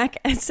maniac.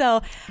 And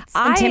so it's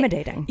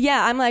intimidating.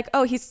 Yeah. I'm like,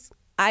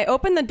 I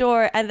opened the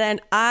door, and then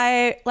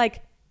I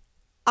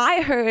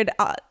heard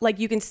like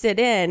you can sit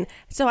in.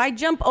 So I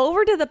jump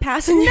over to the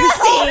passenger seat.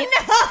 No. And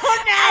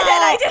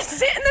then I just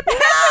sit in the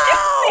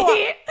passenger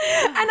seat.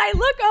 And I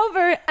look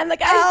over, and the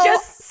guy's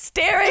just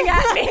staring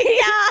at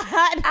me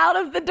out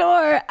of the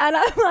door. And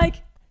I'm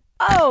like,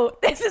 oh,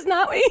 this is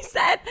not what he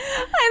said. And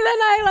then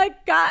I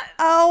like got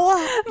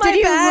did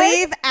you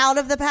leave out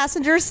of the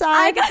passenger side?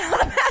 I got out of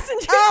the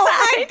passenger side. Oh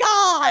my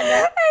God. And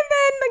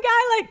then the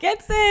guy like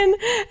gets in,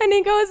 and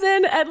he goes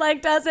in and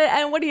like does it.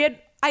 And what he had,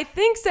 I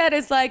think, said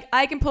is like,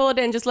 I can pull it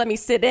in, just let me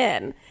sit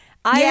in.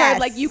 I heard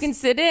like you can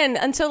sit in,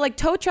 until like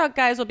tow truck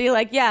guys will be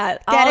like, yeah,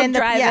 I'll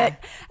drive it.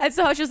 And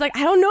so I was just like,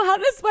 I don't know how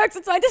this works.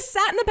 And so I just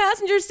sat in the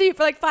passenger seat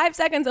for like 5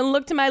 seconds and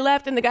looked to my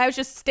left, and the guy was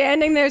just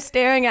standing there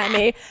staring at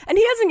me, and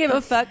he doesn't give a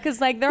fuck because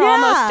like they're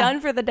almost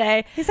done for the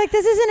day. He's like,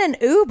 this isn't an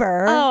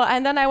Uber. Oh,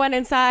 and then I went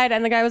inside,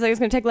 and the guy was like, it's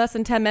gonna take less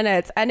than 10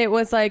 minutes, and it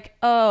was like,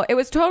 oh, it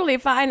was totally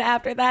fine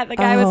after that. The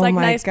guy was like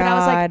nice, but I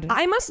was like,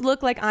 I must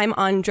look like I'm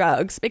on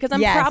drugs because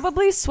I'm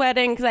probably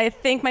sweating because I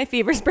think my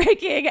fever's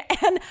breaking,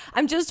 and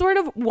I'm just sort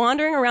of wandering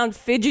around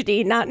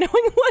fidgety, not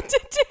knowing what to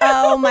do.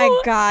 Oh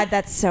my God,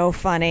 that's so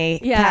funny.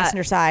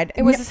 Passenger side.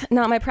 It was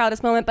not my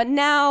proudest moment, but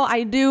now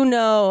I do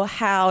know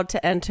how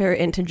to enter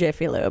into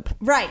Jiffy Lube.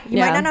 Right. You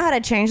might not know how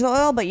to change the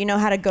oil, but you know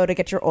how to go to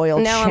get your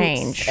oil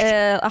changed.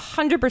 I'm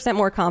 100%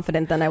 more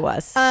confident than I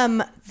was.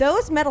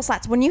 Those metal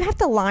slats, when you have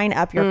to line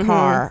up your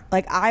car,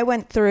 like I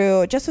went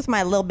through just with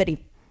my little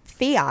bitty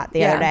Fiat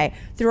the other day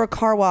through a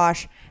car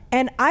wash,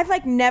 and I've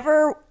like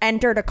never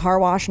entered a car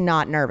wash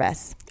not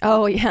nervous.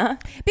 Oh yeah,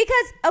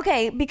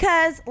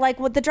 because like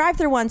with the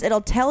drive-through ones,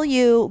 it'll tell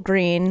you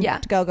green to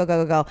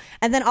go,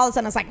 and then all of a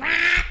sudden it's like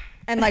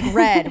and like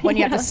red when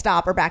you have to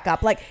stop or back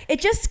up. Like it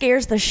just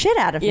scares the shit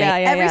out of me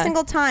every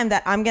single time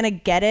that I'm gonna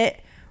get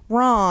it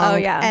wrong. Oh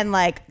yeah, and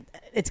like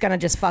it's gonna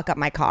just fuck up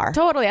my car.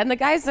 Totally. And the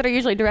guys that are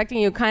usually directing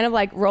you kind of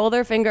like roll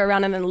their finger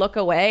around and then look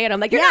away, and I'm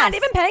like, you're not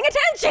even paying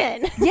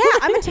attention. Yeah,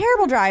 I'm a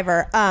terrible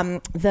driver.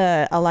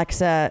 The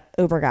Alexa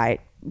Uber guy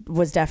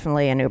was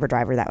definitely an Uber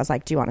driver that was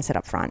like, do you want to sit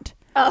up front?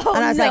 Oh,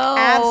 and I was like,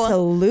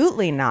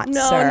 absolutely not,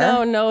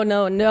 sir.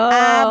 No.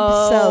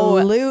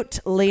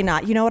 Absolutely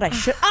not. You know what I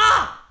should...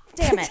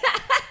 damn it.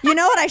 You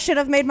know what I should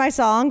have made my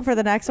song for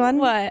the next one?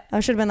 What? I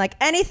should have been like,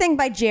 anything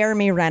by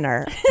Jeremy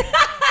Renner.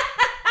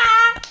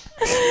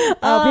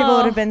 People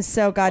would have been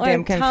so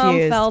goddamn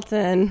confused. Tom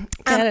Felton.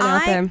 Get it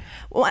out there.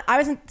 Well, I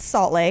was in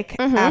Salt Lake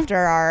after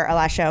our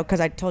last show because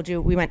I told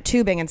you we went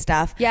tubing and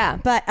stuff. Yeah.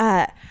 But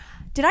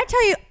did I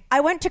tell you I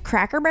went to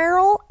Cracker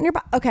Barrel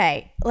nearby?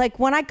 Okay. Like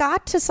when I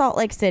got to Salt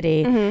Lake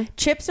City,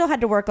 Chip still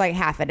had to work like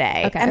half a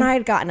day. Okay. And I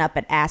had gotten up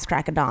at ass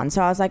crack of dawn.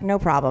 So I was like, no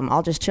problem.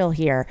 I'll just chill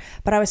here.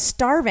 But I was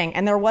starving,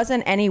 and there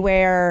wasn't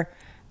anywhere...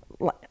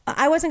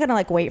 I wasn't going to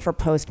like wait for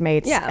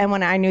Postmates. Yeah. And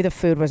when I knew the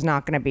food was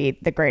not going to be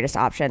the greatest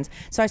options.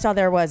 So I saw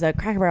there was a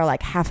Cracker Barrel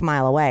like half a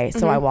mile away.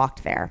 So I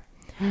walked there.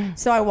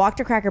 So I walked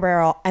to Cracker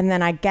Barrel, and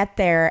then I get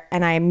there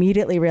and I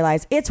immediately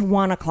realize it's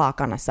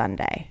 1:00 on a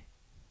Sunday.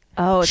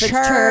 Oh, it's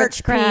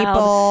church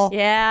people.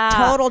 Yeah.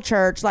 Total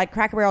church. Like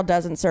Cracker Barrel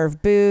doesn't serve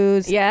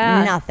booze.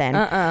 Yeah. Nothing.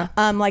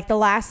 Like the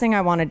last thing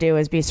I want to do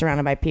is be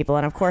surrounded by people.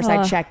 And of course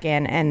I check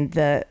in, and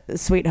the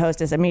sweet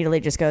hostess immediately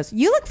just goes,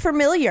 you look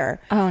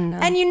familiar. Oh no.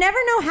 And you never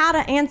know how to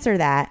answer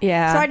that.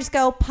 Yeah. So I just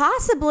go,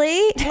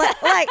 possibly.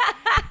 Like,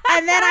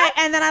 and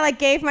then I like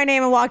gave my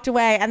name and walked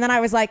away. And then I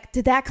was like,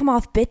 did that come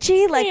off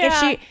bitchy? Like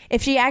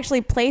if she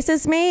actually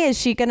places me,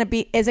 is it going to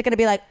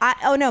be like,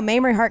 oh no,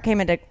 Mamrie Hart came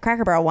into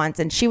Cracker Barrel once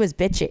and she was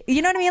bitchy.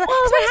 You know what I mean? Like,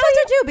 what are you supposed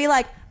to do? Be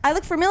like, I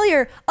look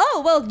familiar.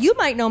 Oh, well, you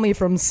might know me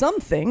from some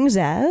things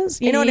as,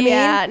 you know what I mean?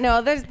 Yeah,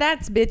 no,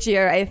 that's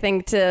bitchier, I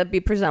think, to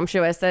be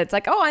presumptuous. That it's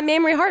like, oh, I'm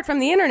Mamrie Hart from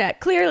the internet.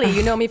 Clearly,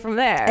 you know me from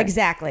there.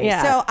 Exactly.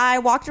 Yeah. So I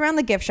walked around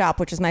the gift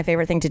shop, which is my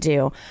favorite thing to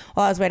do,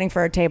 while I was waiting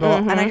for a table.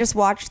 And I just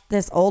watched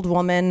this old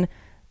woman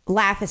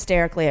laugh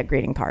hysterically at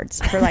greeting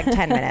cards for like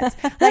 10 minutes.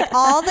 Like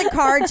all the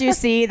cards you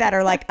see that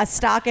are like a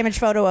stock image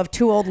photo of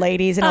two old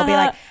ladies, and it'll be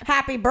like,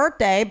 happy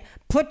birthday,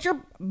 put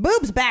your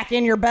boobs back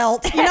in your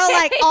belt. You know,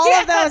 like all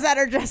of those that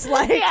are just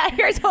like... Yeah,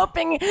 here's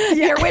hoping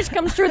your wish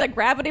comes true that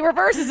gravity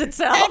reverses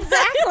itself.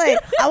 Exactly.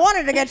 I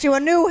wanted to get you a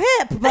new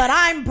hip, but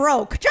I'm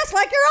broke. Just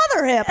like your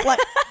other hip.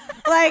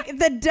 Like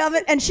the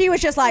dumbest... And she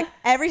was just like,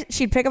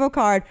 she'd pick up a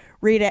card,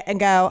 read it, and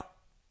go,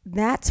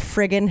 that's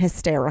friggin'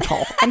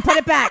 hysterical, and put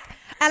it back.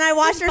 And I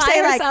watched her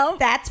say herself? Like,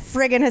 that's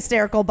friggin'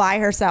 hysterical by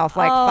herself,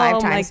 like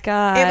 5 times. Oh my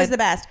God. It was the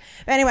best.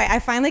 But anyway, I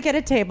finally get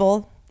a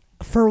table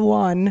for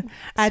one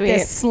at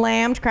this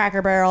slammed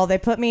Cracker Barrel. They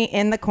put me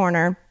in the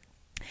corner.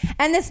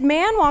 And this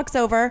man walks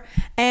over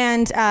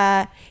and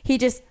he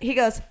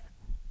goes,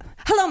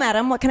 hello,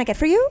 madam, what can I get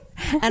for you?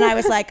 And I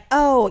was like,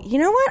 oh, you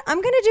know what?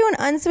 I'm going to do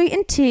an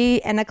unsweetened tea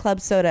and a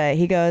club soda.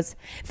 He goes,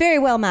 very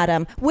well,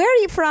 madam. Where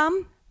are you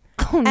from?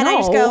 Oh, and I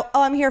just go,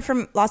 I'm here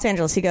from Los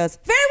Angeles. He goes,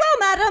 very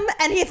well, madam.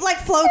 And he like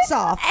floats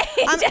off.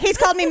 He's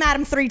called me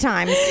madam 3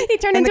 times. He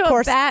turned into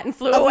a bat and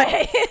flew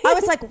away. I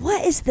was like,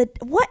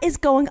 what is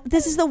going on?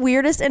 This is the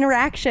weirdest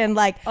interaction.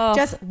 Like,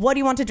 just what do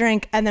you want to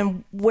drink? And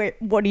then where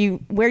are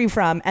you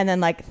from? And then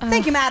like,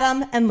 thank you,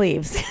 madam, and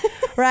leaves.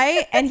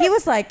 Right. And he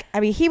was like, I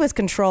mean, he was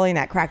controlling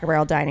that Cracker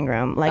Barrel dining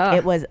room. Like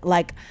it was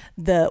like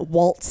the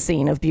waltz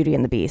scene of Beauty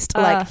and the Beast.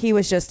 Like he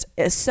was just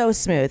so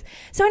smooth.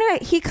 So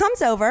anyway, he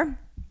comes over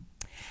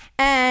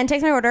and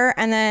takes my order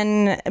and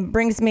then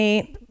brings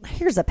me,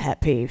 here's a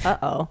pet peeve.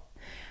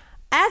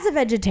 As a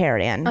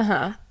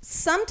vegetarian,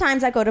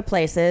 sometimes I go to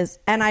places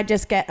and I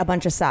just get a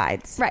bunch of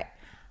sides. Right.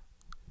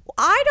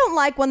 I don't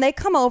like when they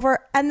come over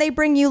and they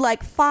bring you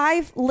like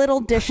 5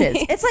 little dishes.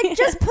 It's like,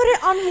 just put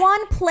it on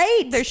one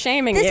plate. They're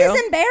shaming you. This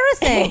is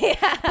embarrassing.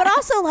 Yeah. But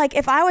also, like,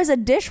 if I was a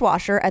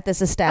dishwasher at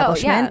this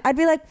establishment, I'd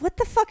be like, what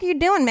the fuck are you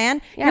doing,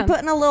 man? Yeah. You're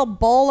putting a little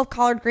bowl of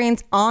collard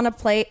greens on a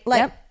plate.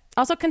 Like,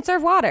 Also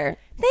conserve water.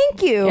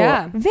 Thank you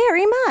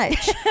very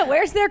much.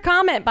 Where's their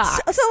comment box?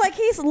 So like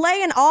he's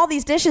laying all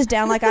these dishes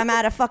down like I'm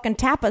at a fucking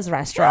tapas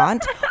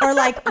restaurant or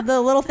like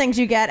the little things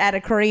you get at a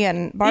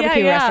Korean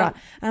barbecue restaurant.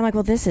 And I'm like,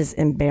 well, this is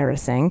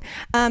embarrassing.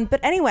 But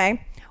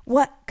anyway,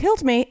 what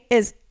killed me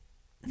is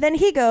then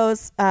he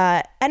goes,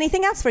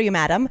 anything else for you,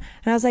 madam?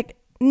 And I was like,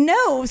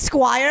 no,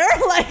 Squire.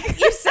 Like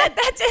you said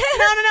that to him?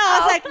 No. I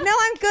was like, no,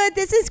 I'm good.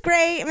 This is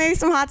great. Maybe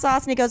some hot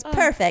sauce. And he goes,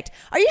 perfect.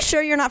 Are you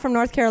sure you're not from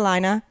North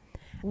Carolina?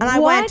 And I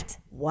went,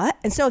 what?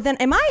 And so then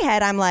in my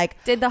head, I'm like,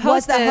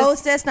 was the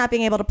hostess not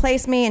being able to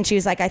place me? And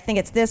she's like, I think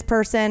it's this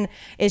person.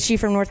 Is she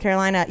from North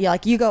Carolina? Yeah,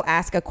 like you go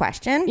ask a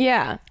question.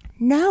 Yeah.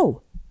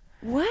 No.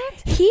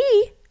 What?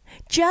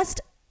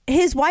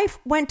 His wife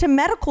went to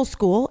medical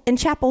school in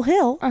Chapel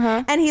Hill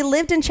and he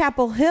lived in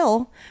Chapel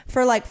Hill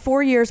for like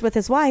 4 years with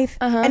his wife.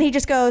 And he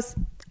just goes,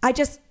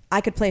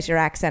 I could place your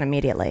accent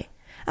immediately.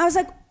 I was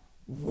like,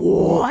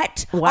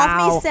 what? Wow.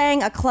 Off me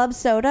saying a club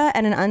soda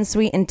and an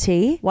unsweetened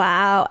tea.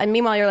 Wow. And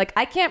meanwhile, you're like,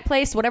 I can't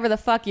place whatever the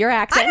fuck your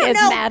accent is,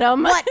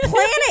 madam. What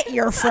planet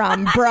you're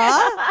from, bruh?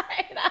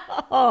 I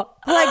know.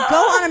 Like, go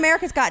on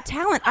America's Got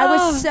Talent. I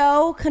was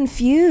so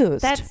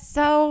confused. That's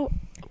so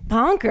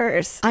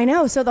bonkers. I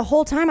know. So the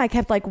whole time I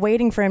kept like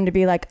waiting for him to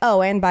be like,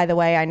 oh, and by the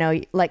way, I know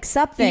like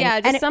something.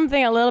 Yeah, just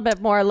something a little bit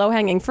more low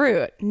hanging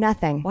fruit.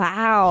 Nothing.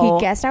 Wow.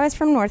 He guessed I was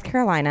from North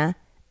Carolina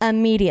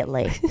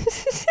immediately.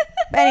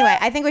 But anyway,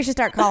 I think we should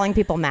start calling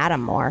people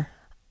madam more.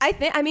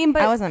 But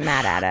I wasn't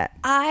mad at it.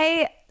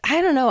 I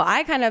don't know.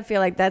 I kind of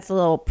feel like that's a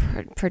little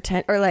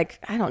pretend, or like,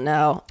 I don't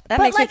know. That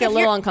makes me feel a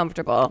little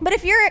uncomfortable. But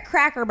if you're at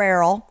Cracker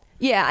Barrel.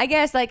 Yeah, I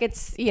guess like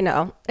it's,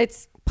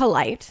 it's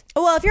polite.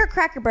 Well, if you're at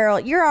Cracker Barrel,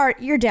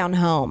 you're down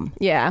home.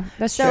 Yeah,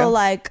 that's true. So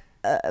like,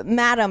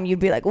 madam, you'd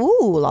be like,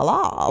 ooh, la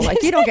la.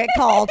 Like you don't get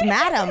called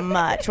madam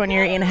much when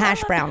you're eating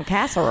hash brown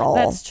casserole.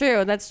 That's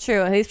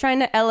true. He's trying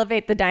to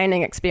elevate the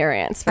dining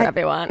experience for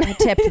everyone. I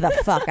tipped the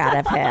fuck out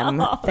of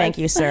him. Thank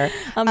you, sir.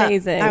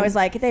 Amazing. I was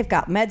like, they've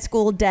got med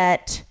school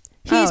debt.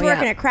 He's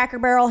working at Cracker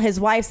Barrel. His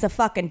wife's a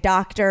fucking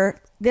doctor.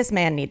 This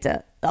man needs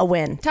a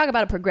win. Talk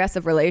about a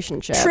progressive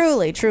relationship.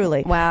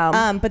 Truly.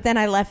 Wow. But then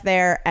I left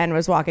there and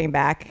was walking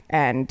back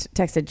and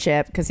texted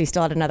Chip because he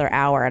still had another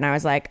hour. And I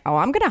was like, oh,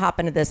 I'm going to hop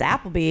into this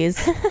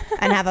Applebee's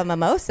and have a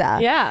mimosa.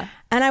 Yeah.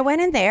 And I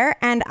went in there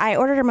and I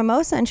ordered a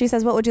mimosa and she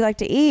says, what would you like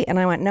to eat? And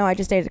I went, no, I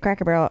just ate at the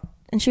Cracker Barrel.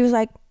 And she was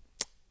like,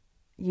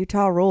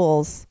 Utah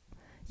rules.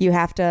 You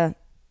have to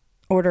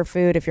order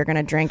food if you're going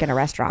to drink in a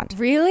restaurant.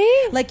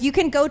 Really? Like you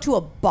can go to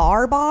a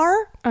bar.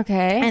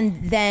 Okay.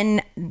 And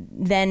then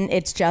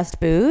it's just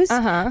booze.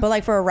 But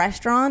like for a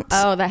restaurant.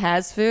 Oh, that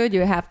has food.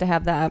 You have to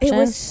have the option. It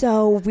was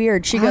so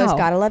weird. She goes,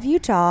 gotta love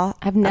Utah.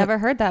 I've never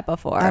heard that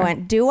before. I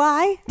went, do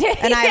I?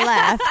 And I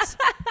left.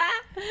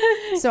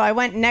 So I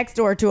went next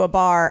door to a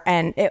bar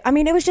and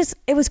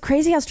it was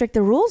crazy how strict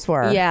the rules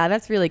were. Yeah,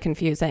 that's really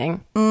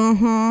confusing.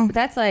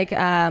 That's like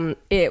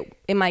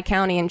in my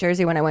county in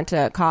Jersey when I went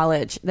to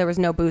college, there was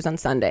no booze on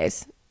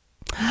Sundays.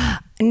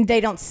 And they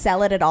don't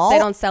sell it at all? They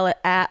don't sell it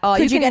at all.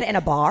 Could you get it in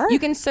a bar? You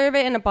can serve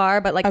it in a bar,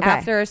 but like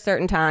after a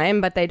certain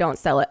time, but they don't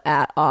sell it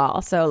at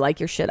all. So like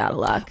you're shit out of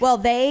luck. Well,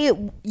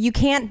 you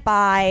can't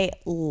buy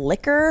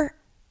liquor,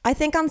 I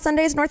think, on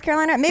Sundays in North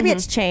Carolina. Maybe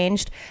it's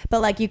changed,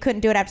 but like you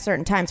couldn't do it at a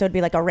certain time. So it'd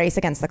be like a race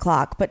against the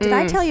clock. But did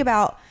I tell you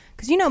about,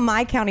 because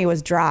my county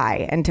was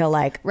dry until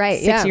like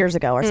 6 years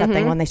ago or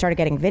something when they started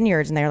getting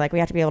vineyards and they were like, we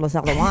have to be able to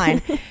sell the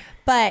wine.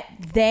 But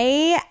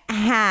they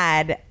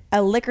had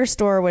a liquor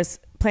store was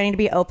planning to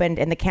be opened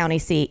in the county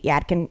seat,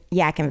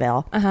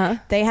 Yadkinville.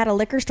 They had a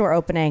liquor store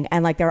opening,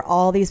 and like there were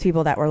all these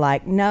people that were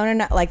like,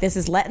 no, like this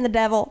is letting the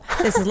devil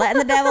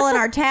in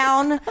our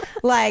town.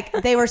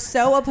 Like they were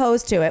so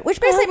opposed to it, which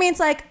basically means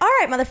like, all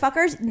right,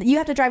 motherfuckers, you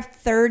have to drive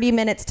 30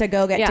 minutes to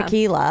go get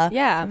tequila.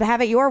 Yeah.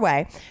 Have it your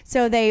way.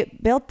 So they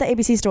built the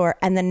ABC store,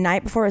 and the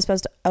night before it was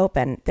supposed to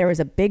open, there was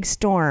a big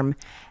storm,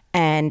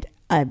 and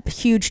a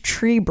huge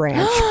tree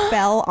branch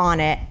fell on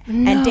it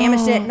and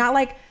damaged it. Not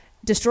like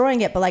destroying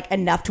it, but like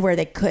enough to where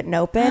they couldn't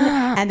open.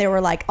 And there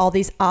were like all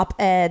these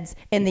op-eds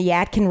in the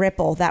Yadkin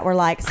Ripple that were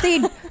like, see,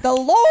 the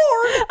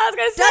Lord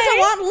doesn't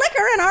want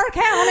liquor in our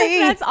county.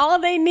 That's all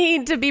they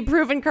need to be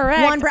proven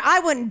correct. I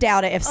wouldn't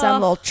doubt it if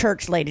some little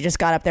church lady just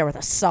got up there with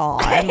a saw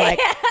and like,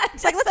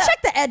 it's like, let's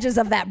check the edges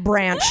of that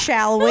branch,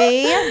 shall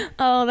we?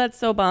 Oh, that's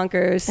so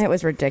bonkers. It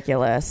was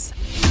ridiculous.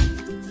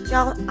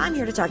 Y'all, I'm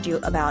here to talk to you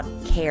about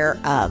Care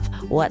Of.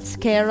 What's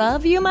Care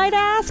Of, you might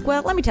ask?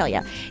 Well, let me tell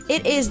you.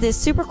 It is this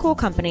super cool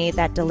company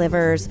that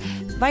delivers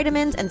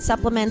vitamins and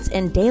supplements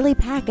in daily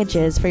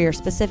packages for your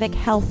specific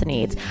health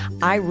needs.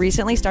 I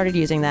recently started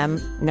using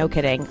them. No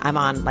kidding. I'm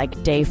on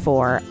like day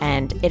 4,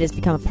 and it has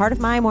become a part of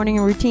my morning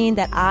routine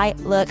that I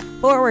look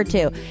forward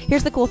to.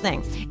 Here's the cool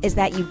thing, is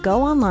that you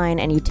go online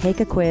and you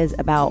take a quiz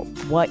about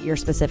what your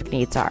specific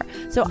needs are.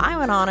 So I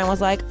went on and was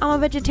like, I'm a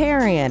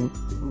vegetarian.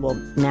 Well,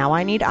 now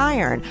I need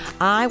iron.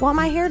 I want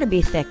my hair to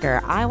be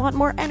thicker. I want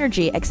more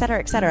energy, etc.,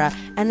 etc.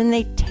 And then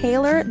they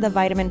tailor the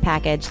vitamin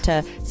package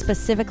to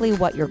specifically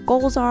what your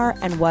goals are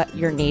and what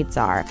your needs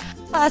are.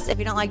 Plus, if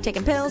you don't like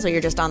taking pills or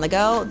you're just on the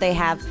go, they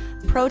have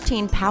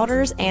protein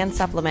powders and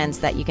supplements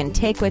that you can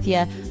take with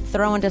you,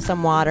 throw into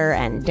some water,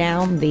 and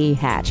down the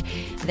hatch.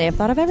 They have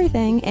thought of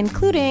everything,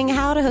 including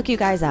how to hook you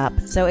guys up.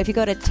 So if you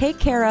go to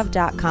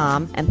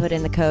takecareof.com and put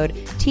in the code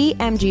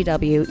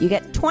TMGW, you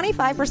get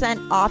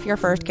 25% off your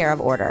first Care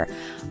Of order.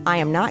 I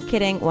am not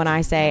kidding when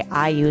I say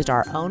I used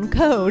our own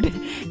code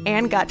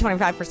and got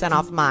 25%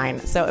 off mine.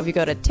 So if you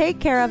go to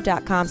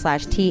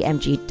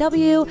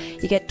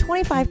takecareof.com/TMGW, you get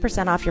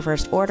 25% off your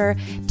first order.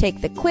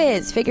 Take the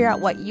quiz, figure out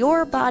what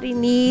your body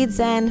needs,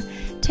 and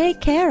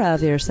take care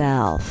of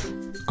yourself.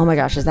 Oh my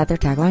gosh, is that their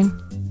tagline?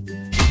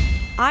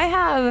 I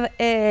have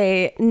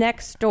a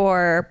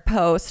Nextdoor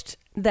post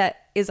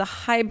that is a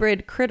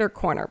hybrid Critter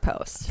Corner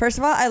post. First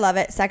of all, I love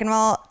it. Second of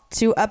all,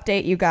 to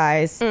update you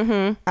guys,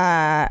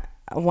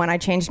 when I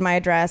changed my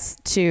address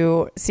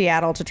to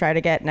Seattle to try to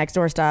get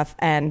Nextdoor stuff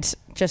and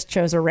just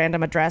chose a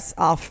random address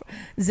off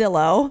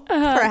Zillow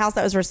for a house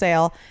that was for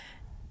sale,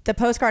 the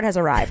postcard has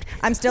arrived.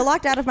 I'm still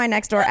locked out of my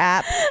Nextdoor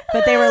app,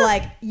 but they were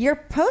like, your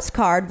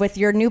postcard with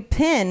your new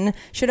PIN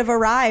should have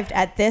arrived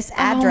at this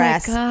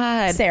address,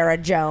 Sarah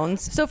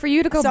Jones. So for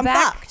you to go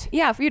back,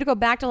 for you to go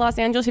back to Los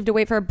Angeles, you have to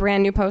wait for a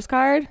brand new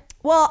postcard?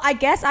 Well, I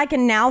guess I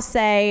can now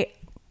say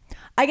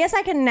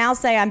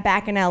I'm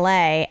back in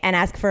LA and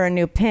ask for a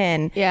new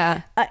PIN.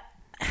 Yeah.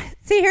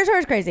 See, here's where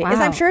it's crazy. Is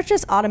I'm sure it's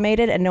just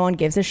automated and no one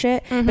gives a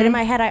shit. But in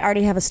my head, I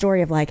already have a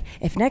story of like,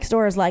 if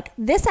Nextdoor is like,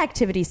 this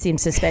activity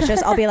seems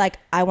suspicious, I'll be like,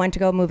 I went to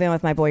go move in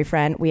with my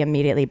boyfriend. We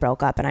immediately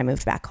broke up and I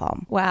moved back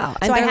home. Wow.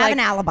 So I have an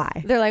alibi.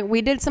 They're like,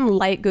 we did some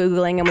light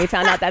Googling and we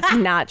found out that's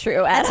not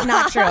true. That's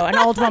not true. An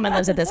old woman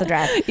lives at this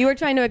address. You were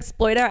trying to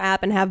exploit our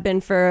app and have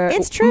been for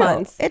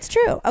months. It's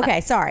true.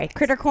 Okay, sorry.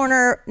 Critter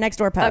Corner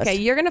Nextdoor post. Okay,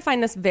 you're going to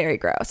find this very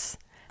gross.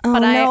 Oh,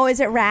 no. Is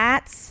it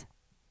rats?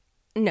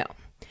 No.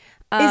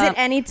 Is it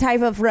any type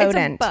of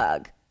rodent? It's a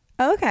bug.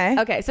 Okay.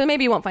 Okay, so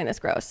maybe you won't find this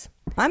gross.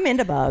 I'm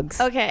into bugs.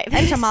 Okay.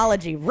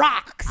 Entomology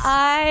rocks.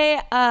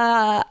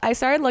 I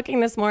started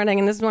looking this morning,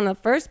 and this is one of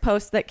the first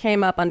posts that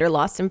came up under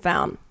Lost and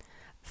Found.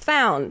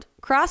 Found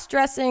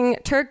cross-dressing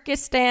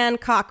Turkestan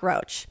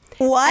cockroach.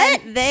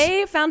 What? And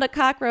they found a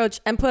cockroach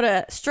and put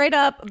a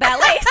straight-up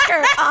ballet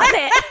skirt on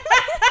it.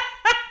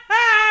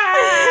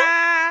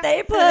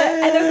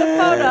 And there's a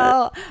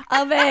photo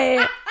of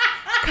a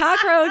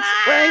cockroach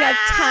wearing a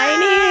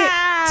tiny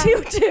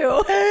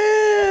tutu.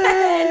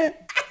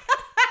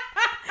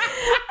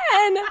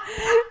 And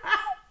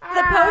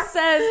the post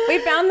says, we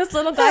found this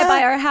little guy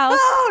by our house.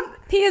 Oh.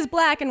 He is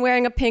black and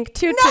wearing a pink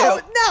tutu. No,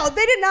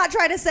 they did not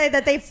try to say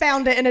that they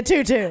found it in a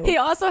tutu. He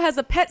also has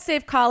a pet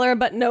safe collar,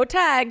 but no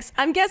tags.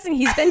 I'm guessing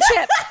he's been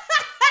chipped.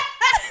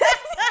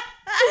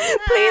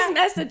 Please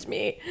message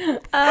me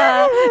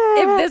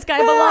if this guy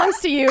belongs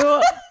to you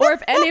or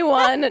if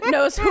anyone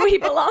knows who he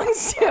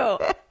belongs to.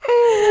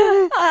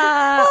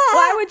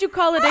 Why would you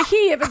call it a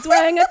he if it's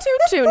wearing a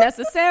tutu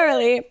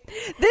necessarily?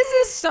 This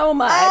is so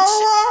much.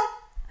 Oh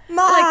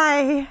my.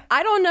 Like,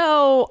 I don't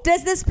know.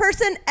 Does this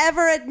person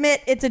ever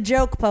admit it's a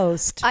joke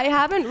post? I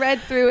haven't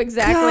read through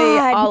exactly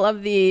all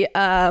of the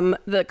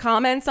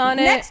comments on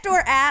it.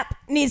 Nextdoor app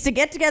needs to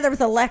get together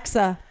with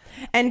Alexa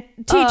and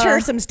teach her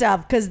some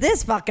stuff, because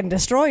this fucking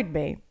destroyed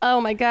me.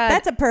 Oh my God.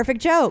 That's a perfect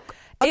joke.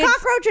 A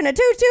cockroach in a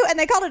tutu, and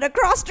they called it a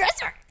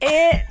cross-dresser.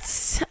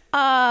 It's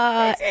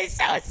this is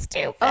so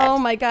stupid. Oh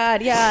my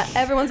God. Yeah.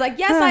 Everyone's like,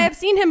 yes, I have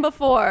seen him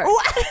before.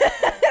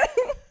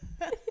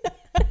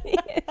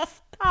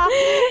 Yes.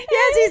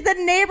 Yes, he's the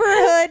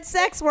neighborhood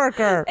sex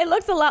worker. It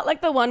looks a lot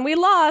like the one we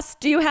lost.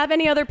 Do you have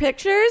any other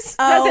pictures?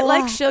 Does it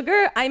like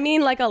sugar? I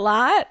mean, like a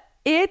lot.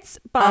 It's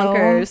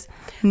bonkers.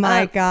 Oh,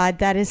 my God,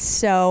 that is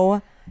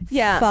so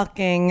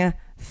fucking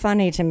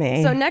funny to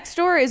me. So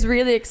Nextdoor is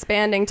really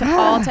expanding to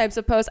all types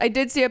of posts. I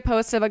did see a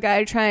post of a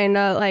guy trying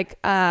to like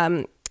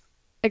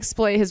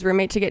exploit his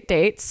roommate to get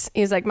dates.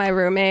 He's like, my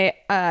roommate,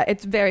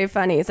 it's very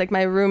funny. It's like,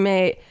 my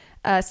roommate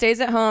stays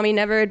at home. He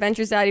never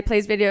adventures out. He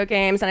plays video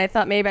games. And I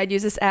thought maybe I'd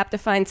use this app to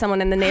find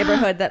someone in the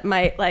neighborhood that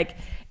might like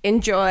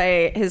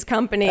enjoy his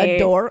company. A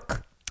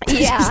dork.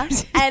 Yeah.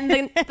 And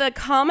the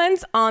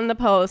comments on the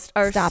post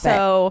are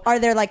Are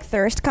there like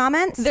thirst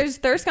comments? There's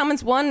thirst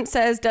comments. One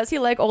says, does he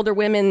like older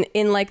women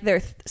in like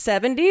their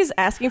 70s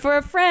asking for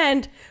a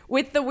friend,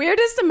 with the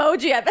weirdest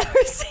emoji I've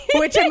ever seen.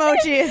 Which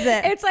emoji is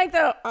it? It's like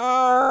the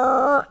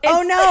oh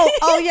no.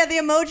 Oh yeah, the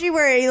emoji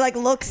where he like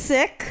looks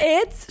sick.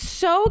 It's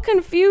so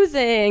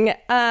confusing.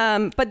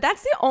 But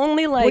that's the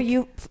only like. Will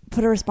you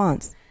put a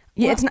response?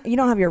 Yeah, it's not, you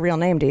don't have your real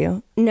name, do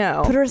you?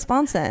 No. Put a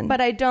response in.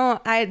 But I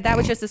don't. That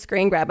was just a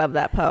screen grab of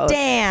that post.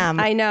 Damn.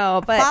 I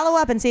know. But follow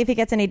up and see if he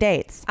gets any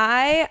dates.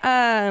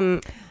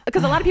 Because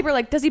a lot of people are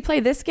like, does he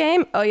play this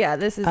game? Oh yeah,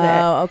 this is it.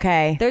 Oh,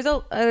 okay. There's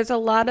a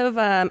lot of.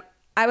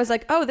 I was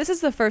like, oh, this is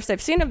the first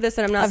I've seen of this,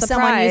 and I'm not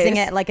surprised. Someone using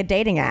it like a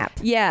dating app.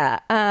 Yeah.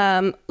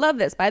 Love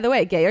this. By the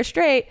way, gay or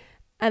straight.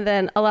 And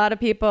then a lot of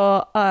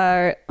people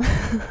are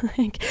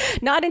like,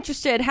 not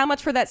interested. How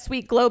much for that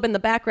sweet globe in the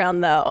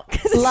background, though?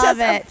 Love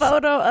it. A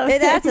photo of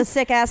That's a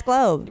sick ass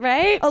globe,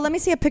 right? Oh, let me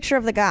see a picture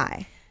of the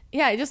guy.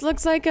 Yeah, he just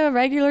looks like a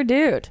regular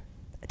dude.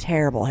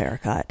 Terrible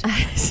haircut.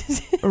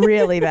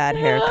 Really bad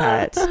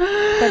haircut.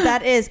 But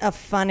that is a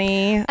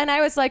funny. And I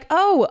was like,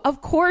 oh,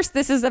 of course,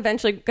 this is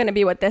eventually going to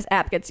be what this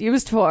app gets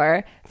used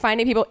for,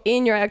 finding people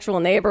in your actual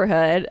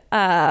neighborhood.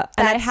 And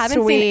I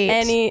haven't seen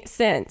any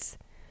since.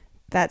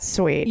 That's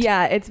sweet.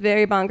 Yeah, it's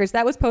very bonkers.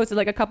 That was posted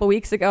like a couple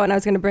weeks ago, and I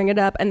was going to bring it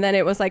up, and then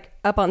it was like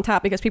up on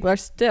top because people are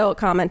still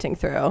commenting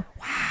through.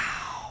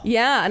 Wow.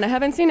 Yeah, and I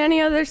haven't seen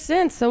any others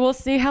since, so we'll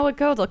see how it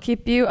goes. I'll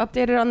keep you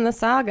updated on the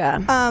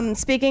saga.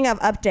 Speaking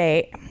of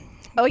update.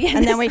 Oh yeah,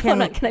 and then we can.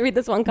 Can I read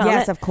this one comment?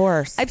 Yes, of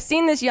course. I've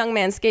seen this young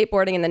man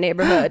skateboarding in the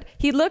neighborhood.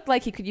 He looked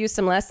like he could use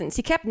some lessons.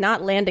 He kept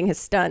not landing his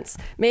stunts.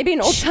 Maybe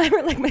an old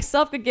timer like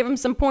myself could give him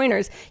some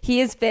pointers. He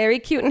is very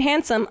cute and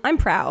handsome. I'm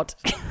proud.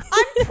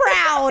 I'm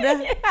proud.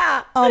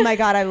 Yeah. Oh my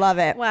God, I love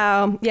it.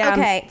 Wow. Yeah.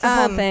 Okay. It's a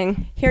whole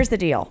thing. Here's the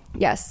deal.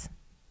 Yes.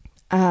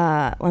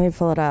 Let me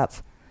pull it up.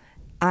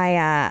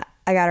 I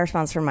got a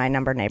response from my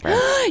number neighbor.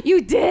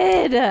 You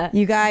did.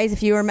 You guys,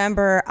 if you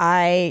remember,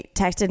 I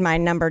texted my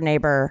number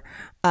neighbor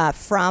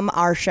from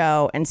our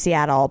show in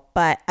Seattle,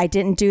 but I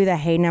didn't do the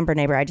hey number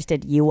neighbor. I just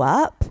did you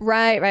up.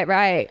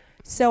 Right.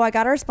 So I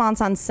got a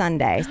response on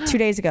Sunday, 2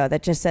 days ago,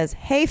 that just says,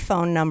 hey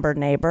phone number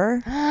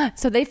neighbor.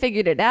 So they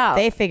figured it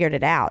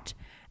out.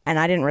 And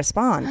I didn't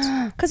respond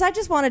because I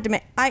just wanted to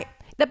make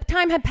the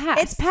time had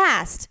passed. It's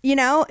passed, you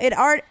know.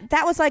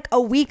 That was like a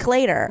week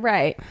later,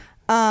 right?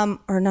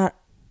 Or not.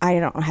 I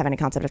don't have any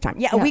concept of time.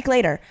 Yeah, a week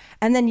later,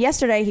 and then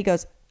yesterday he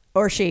goes,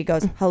 or she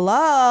goes,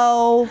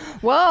 hello.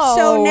 Whoa.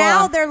 So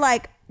now they're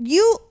like,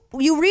 you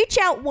reach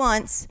out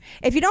once.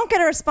 If you don't get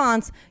a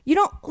response, you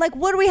don't like.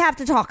 What do we have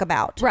to talk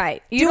about?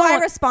 Right. Do I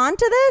respond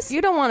to this?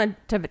 You don't want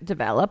to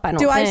develop. I don't.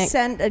 Do think. I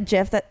send a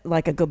GIF that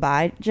like a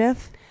goodbye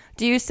GIF?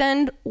 Do you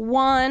send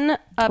one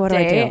update, what do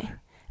I do?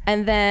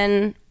 And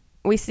then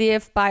we see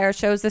if by our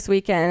shows this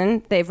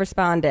weekend they've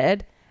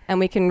responded, and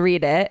we can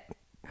read it?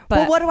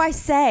 But what do I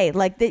say?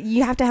 Like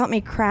you have to help me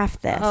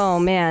craft this. Oh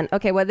man.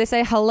 Okay. Well, they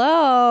say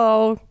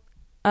hello.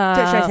 Should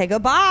I say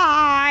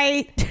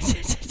goodbye?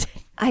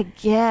 I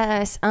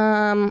guess.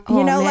 Like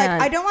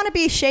I don't want to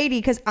be shady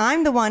because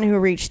I'm the one who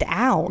reached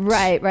out.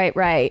 Right.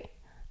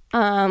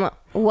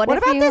 What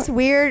about this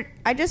weird?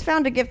 I just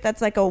found a gift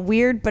that's like a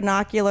weird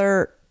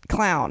binocular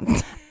clown.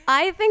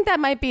 I think that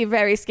might be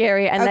very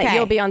scary, and that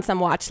you'll be on some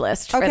watch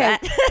list for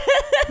that.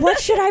 What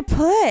should I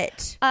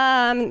put?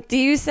 Do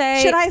you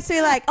say? Should I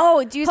say like?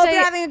 Oh, do you hope say?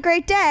 You're having a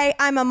great day.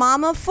 I'm a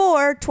mom of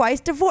 4,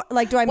 twice divorced.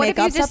 Like, do I make up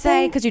something? What if you just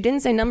say? Because you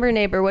didn't say number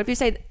neighbor. What if you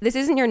say this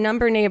isn't your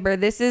number neighbor?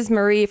 This is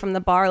Marie from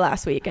the bar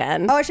last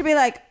weekend. Oh, I should be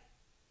like,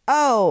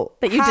 oh,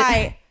 that you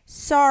hi,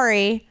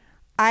 sorry,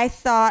 I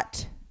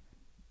thought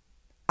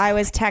I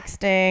was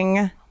texting.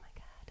 Oh my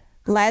God,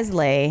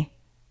 Leslie.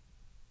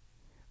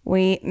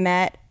 We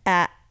met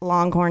at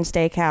Longhorn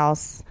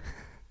Steakhouse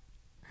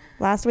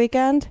last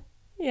weekend.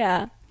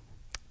 Yeah.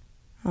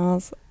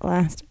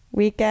 Last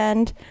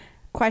weekend, ?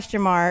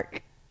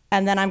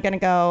 And then I'm going to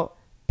go,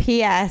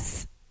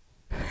 P.S.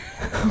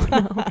 Oh,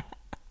 no.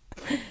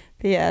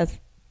 P.S.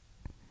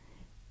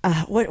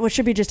 What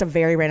should be just a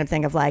very random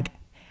thing of like,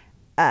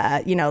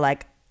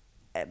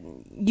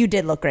 you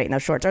did look great in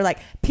those shorts. Or like,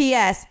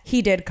 P.S.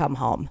 He did come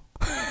home.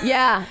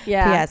 Yeah.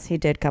 P.S. He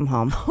did come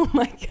home. Oh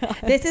my God.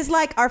 This is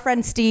like our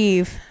friend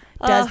Steve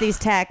does these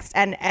texts,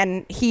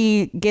 and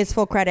he gives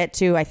full credit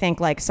to, I think,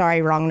 like,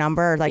 sorry, wrong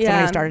number, like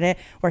somebody started it,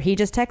 where he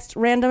just texts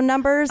random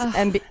numbers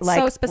and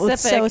like with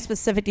so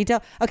specific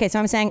detail. Okay, so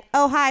I'm saying,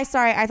 oh, hi,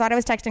 sorry, I thought I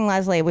was texting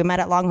Leslie. We met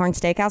at Longhorn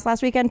Steakhouse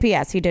last weekend.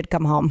 P.S. He did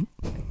come home.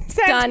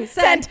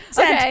 Send.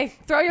 Okay,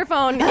 throw your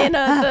phone in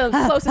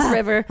the closest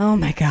river. Oh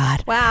my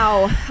God.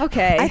 Wow.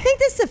 Okay. I think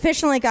this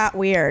sufficiently got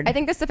weird.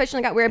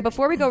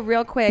 Before we go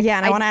real quick. Yeah,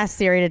 and I want to ask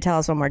Siri to tell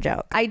us one more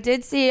joke. I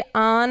did see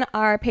on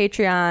our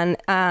Patreon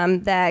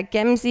that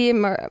Gemzy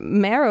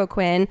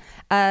Maroquin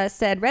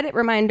said, Reddit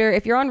reminder,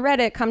 if you're on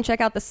Reddit, come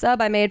check out the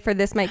sub I made for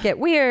This Might Get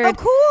Weird. Oh,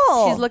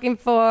 cool.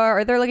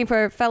 They're looking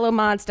for fellow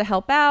mods to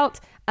help out.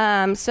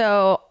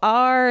 So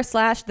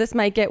r/This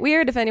Might Get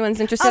Weird, if anyone's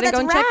interested in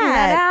going checking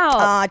that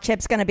out.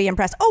 Chip's gonna be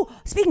impressed. Oh,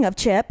 speaking of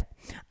Chip,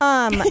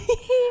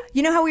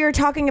 you know how we were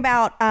talking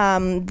about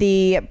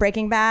the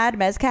Breaking Bad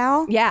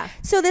mezcal? Yeah.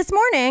 So this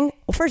morning,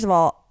 well, first of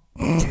all,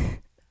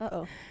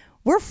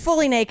 we're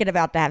fully naked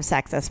about to have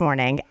sex this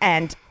morning,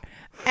 and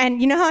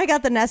you know how I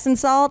got the Nessun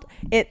salt?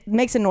 It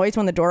makes a noise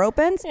when the door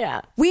opens.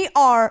 Yeah. We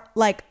are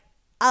like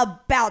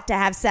about to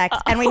have sex,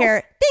 and we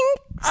hear ding.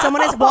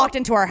 Someone has walked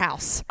into our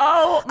house.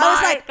 Oh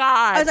my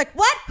God. I was like,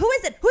 what? Who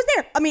is it? Who's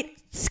there? I mean,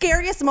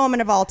 scariest moment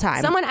of all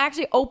time. Someone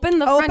actually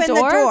opened the front door?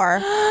 Opened the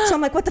door. So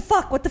I'm like, what the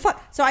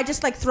fuck? So I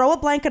just like throw a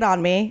blanket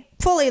on me,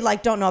 fully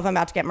like don't know if I'm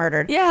about to get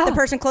murdered. Yeah. The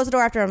person closed the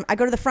door after him. I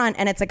go to the front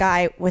and it's a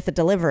guy with a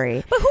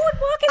delivery. But who would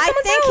walk in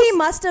someone's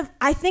house?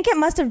 I think it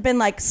must have been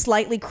like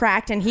slightly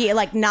cracked and he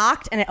like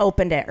knocked and it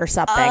opened it or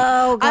something.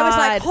 Oh, God. I was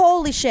like,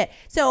 holy shit.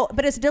 So,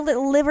 but it's a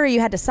delivery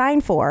you had to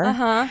sign for.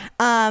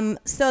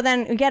 So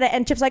then we get it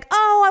and Chip's like,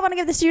 oh, I want to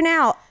give this to you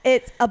now.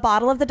 It's a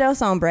bottle of the Dos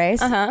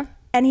Hombres.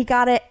 And he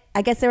got it.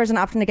 I guess there was an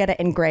option to get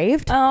it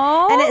engraved.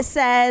 Oh. And it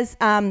says,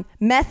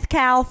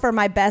 mezcal for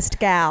my best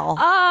gal.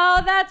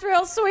 Oh, that's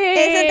real sweet.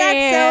 Isn't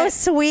that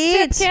so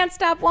sweet? Chip can't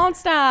stop, won't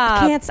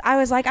stop. I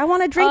was like, I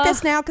want to drink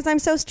this now because I'm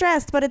so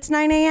stressed, but it's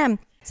 9 a.m.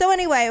 So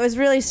anyway, it was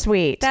really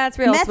sweet. That's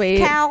real sweet.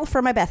 Mezcal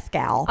for my best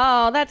gal.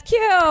 Oh, that's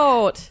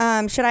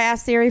cute. Should I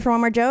ask Siri for one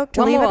more joke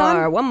to leave it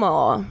on? One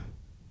more.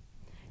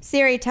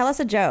 Siri, tell us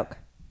a joke.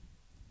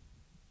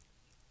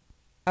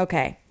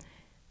 Okay.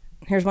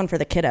 Here's one for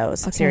the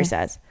kiddos. Okay. Siri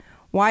says,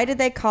 why did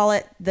they call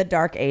it the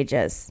Dark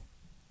Ages?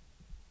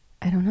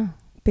 I don't know.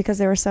 Because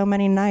there were so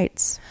many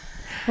nights.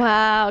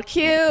 Wow,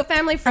 cute,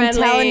 family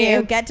friendly. I'm telling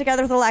you, get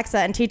together with Alexa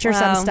and teach her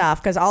some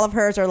stuff, because all of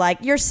hers are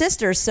like, your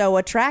sister's so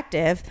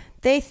attractive,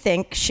 they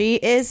think she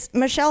is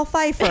Michelle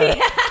Pfeiffer.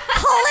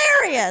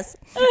 Hilarious.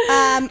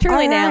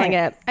 Truly nailing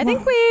it. I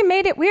think we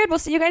made it weird. We'll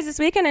see you guys this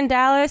weekend in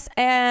Dallas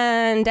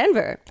and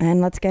Denver.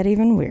 And let's get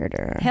even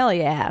weirder. Hell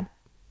yeah.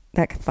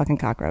 That fucking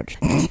cockroach.